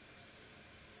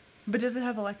 But does it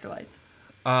have electrolytes?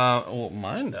 Well,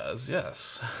 mine does.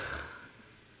 Yes.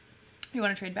 You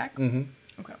want to trade back?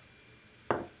 Mm-hmm. Okay.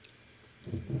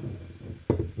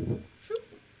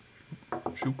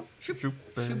 Shoop.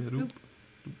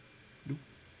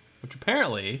 Which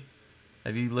apparently,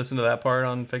 have you listened to that part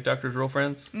on Fake Doctors Real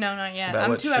Friends? No, not yet.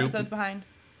 About I'm 2 episodes behind.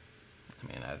 I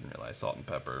mean, I didn't realize Salt and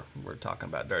Pepper were talking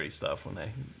about dirty stuff when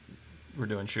they were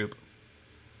doing Shoop.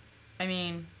 I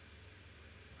mean,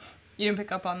 you didn't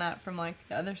pick up on that from like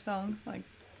the other songs, like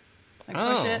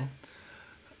Push It.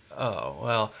 Oh,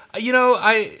 well,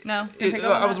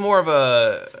 I was more of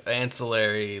a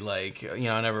ancillary, like, I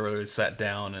never really sat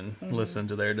down and listened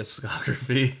to their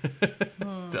discography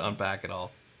to unpack it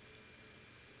all.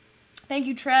 Thank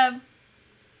you, Trev.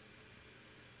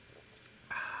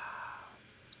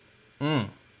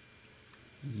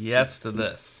 Yes to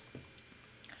this.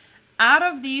 Out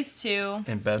of these two.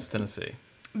 And Best Tennessee.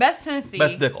 Best Tennessee.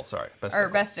 Best Dickel, sorry.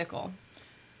 Best Dickel.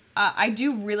 I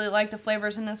do really like the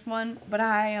flavors in this one, but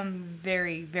I am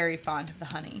very, very fond of the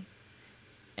honey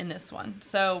in this one.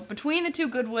 So between the two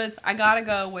Goodwoods, I gotta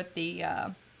go with the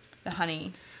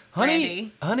honey.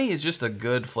 Honey is just a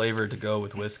good flavor to go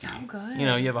with whiskey. It's so good. You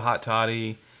have a hot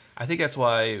toddy. I think that's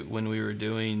why when we were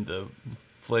doing the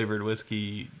flavored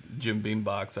whiskey Jim Beam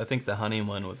box, I think the honey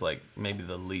one was like maybe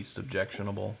the least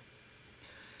objectionable.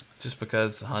 Just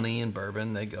because honey and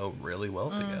bourbon, they go really well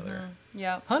together.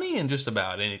 Yeah. Honey and just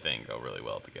about anything go really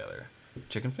well together.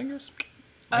 Chicken fingers?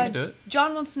 I can do it.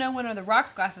 John wants to know when are the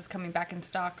rocks glasses coming back in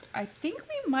stock. I think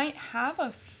we might have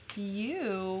a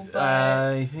few, but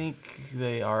I think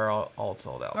they are all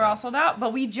sold out. We're all sold out,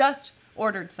 but we just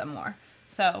ordered some more.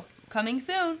 So, coming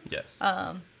soon. Yes.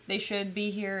 They should be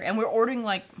here, and we're ordering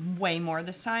like way more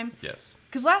this time. Yes.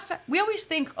 Because last time, we always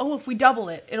think, if we double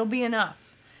it, it'll be enough.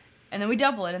 And then we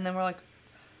double it, and then we're like,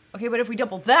 okay, but if we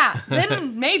double that,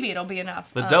 then maybe it'll be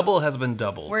enough. The double has been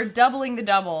doubled. We're doubling the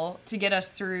double to get us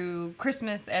through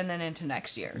Christmas and then into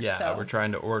next year. Yeah, so. We're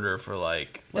trying to order for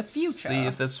like, let's future. see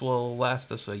if this will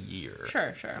last us a year.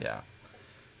 Sure. Yeah.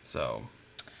 So.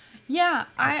 Yeah,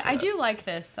 I do like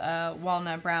this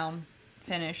walnut brown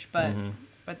finish, but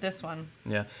this one.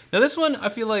 Yeah. Now this one, I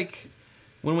feel like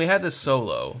when we had this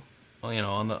solo,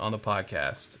 on the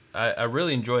podcast, I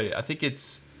really enjoyed it. I think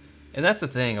it's, and that's the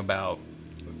thing about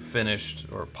finished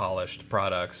or polished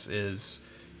products is,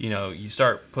 you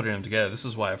start putting them together. This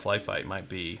is why a fly fight might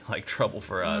be like trouble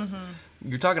for us.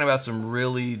 You're talking about some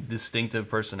really distinctive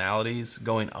personalities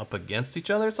going up against each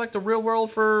other. It's like the real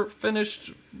world for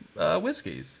finished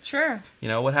whiskeys. Sure.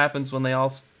 What happens when they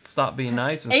all stop being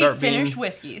nice and 8 start finished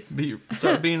whiskeys.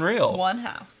 Start being real. One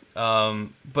house.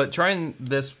 But trying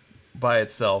this by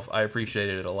itself, I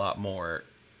appreciated it a lot more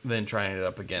than trying it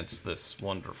up against this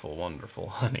wonderful, wonderful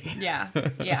honey. Yeah.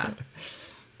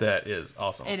 That is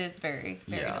awesome. It is very,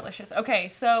 very delicious. Okay,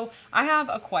 so I have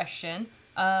a question.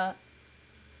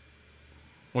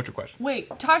 What's your question?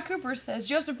 Wait, Todd Cooper says,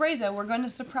 Joseph Brazo, we're going to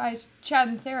surprise Chad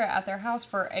and Sarah at their house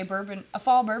for a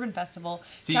fall bourbon festival.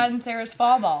 See, Chad and Sarah's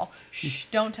fall ball. Shh,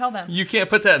 don't tell them. You can't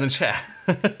put that in the chat.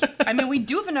 I mean, we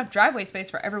do have enough driveway space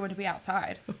for everyone to be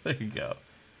outside. There you go.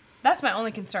 That's my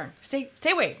only concern. Stay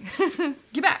away.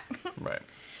 Get back. Right.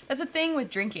 That's the thing with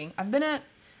drinking. I've been at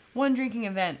one drinking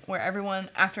event where everyone,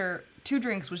 after 2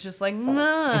 drinks, was just like,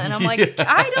 nah. And I'm like,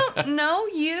 I don't know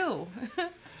you.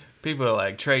 People are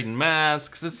like trading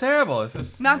masks. It's terrible. It's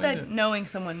just Not that knowing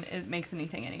someone makes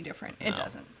anything any different. It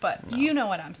doesn't. But you know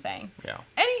what I'm saying. Yeah.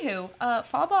 Anywho,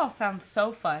 fall ball sounds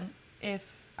so fun.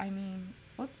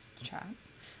 Let's chat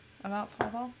about fall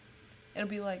ball. It'll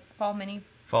be like fall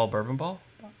bourbon ball.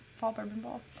 Fall bourbon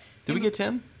ball. Did we get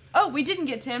Tim? Oh, we didn't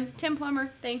get Tim. Tim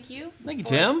Plummer, thank you. Thank you, for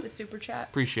Tim. The super chat.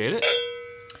 Appreciate it.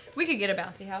 We could get a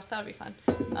bouncy house. That would be fun.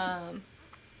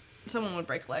 Someone would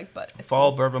break a leg, but it's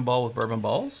Fall cool. bourbon ball with bourbon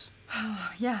balls.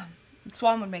 Yeah,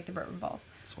 Swan would make the bourbon balls.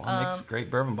 Swan makes great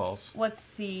bourbon balls. Let's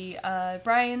see.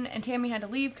 Brian and Tammy had to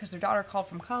leave because their daughter called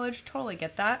from college. Totally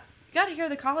get that. You got to hear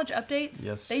the college updates.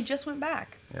 Yes. They just went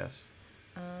back. Yes.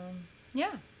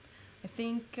 Yeah. I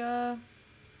think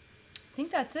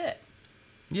that's it.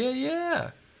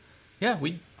 Yeah.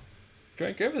 We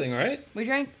drank everything, right? We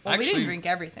drank. Well, we didn't drink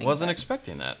everything. Wasn't but-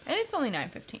 expecting that. And it's only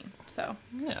 9:15, so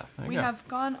Yeah. There we you go. have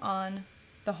gone on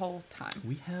the whole time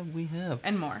We have.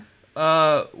 and more.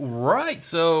 Right.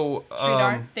 So.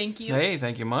 Sridhar, thank you. Hey,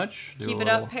 thank you much. Do Keep a it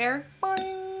little up, pair.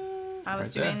 boing I was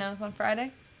right doing there. those on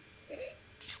Friday.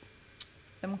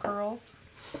 Them curls.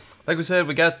 Like we said,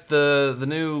 we got the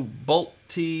new Bolt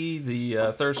Tee,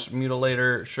 the Thirst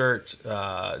Mutilator shirt,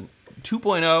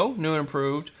 2.0, new and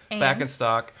improved, back in And?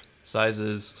 stock,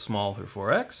 sizes small through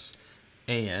 4X,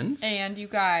 And you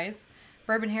guys,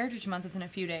 Bourbon Heritage Month is in a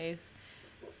few days.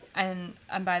 And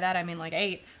by that I mean like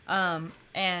 8.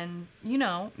 And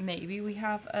maybe we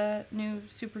have a new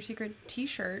super secret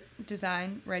t-shirt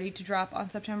design ready to drop on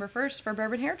September 1st for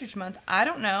Bourbon Heritage Month. I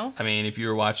don't know. I mean, if you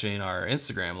were watching our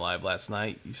Instagram live last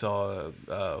night, you saw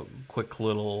a quick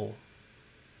little.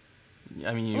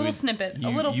 I mean, A little snippet. You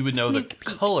would know the sneak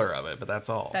peek. color of it, but that's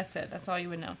all. That's it. That's all you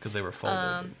would know. Because they were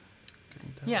folded.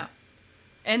 Couldn't tell. Yeah.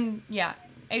 And yeah,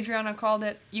 Adriana called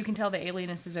it. You can tell the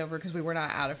alienist is over because we were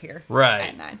not out of here Right.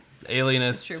 at 9.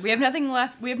 Alienist. True. We have nothing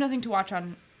left. We have nothing to watch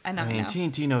on at 9 I mean, now.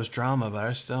 TNT knows drama, but I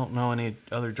just don't know any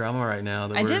other drama right now.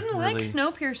 That I we're didn't like really...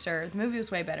 Snowpiercer. The movie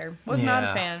was way better. Was not a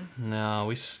Yeah. fan. No,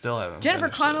 we still haven't. Jennifer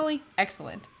finished it. Connelly,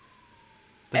 excellent.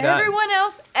 The guy,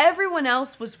 Everyone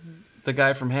else was. the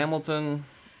guy from Hamilton,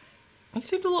 he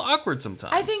seemed a little awkward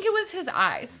sometimes. I think it was his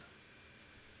eyes.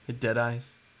 He had dead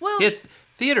eyes. Well, He had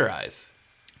theater eyes.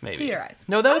 Maybe. Theater eyes.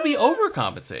 No, that I would be don't know.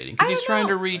 overcompensating I because he's don't trying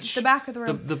to know. reach The back of the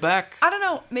room. The back. I don't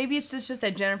know. Maybe it's just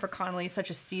that Jennifer Connelly is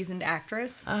such a seasoned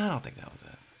actress. I don't think that was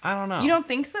it. I don't know. You don't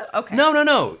think so? Okay.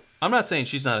 No. I'm not saying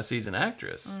she's not a seasoned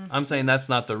actress. I'm saying that's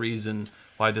not the reason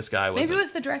why this guy was. Maybe it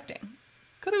was the directing.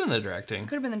 Could have been the directing.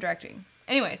 Could have been the directing.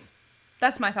 Anyways,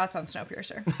 that's my thoughts on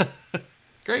Snowpiercer.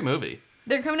 Great movie.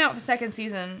 They're coming out with the second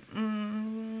season.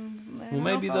 Well,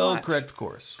 maybe they'll correct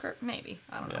course. Maybe.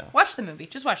 I don't know. Yeah. Watch the movie.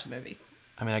 Just watch the movie.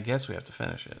 I mean, I guess we have to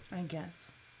finish it. I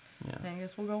guess. Yeah. I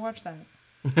guess we'll go watch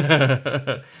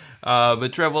that.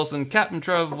 But Trev Wilson, Captain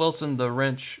Trev Wilson, the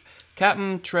Wrench.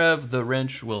 Captain Trev the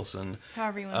Wrench Wilson.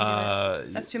 However you want to do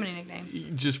it. That's too many nicknames.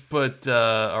 Just put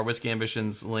our Whiskey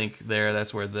Ambitions link there.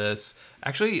 That's where this...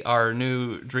 Actually, our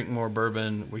new Drink More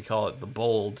Bourbon, we call it the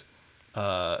Bold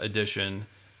edition.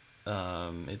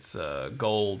 It's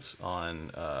gold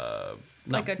on...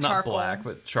 Like a not charcoal. black,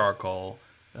 but charcoal.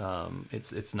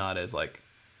 It's not as like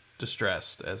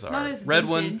distressed as our Not as red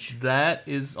vintage. one. That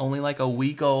is only like a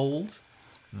week old.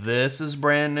 This is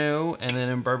brand new, and then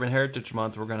in Bourbon Heritage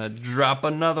Month, we're gonna drop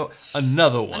another one.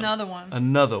 Another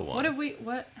one.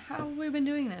 How have we been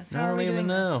doing this? I How are don't we even doing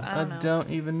know. this? I don't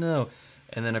even know.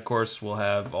 And then of course we'll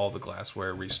have all the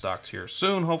glassware restocked here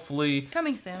soon, hopefully.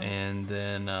 Coming soon. And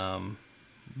then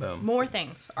boom. More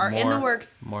things are in the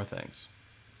works, More things.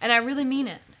 and I really mean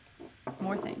it.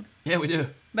 More things. Yeah, we do.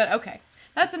 But okay,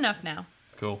 that's enough now.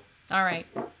 Cool. All right.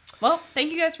 Well,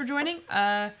 thank you guys for joining.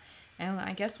 And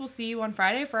I guess we'll see you on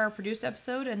Friday for our produced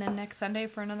episode, and then next Sunday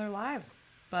for another live.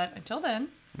 But until then,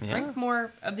 drink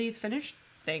more of these finished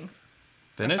things.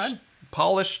 Finished?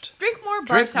 Polished. Drink more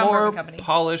Bardstown Bourbon Company.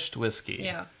 Polished whiskey.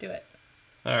 Yeah, do it.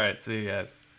 All right. See you guys.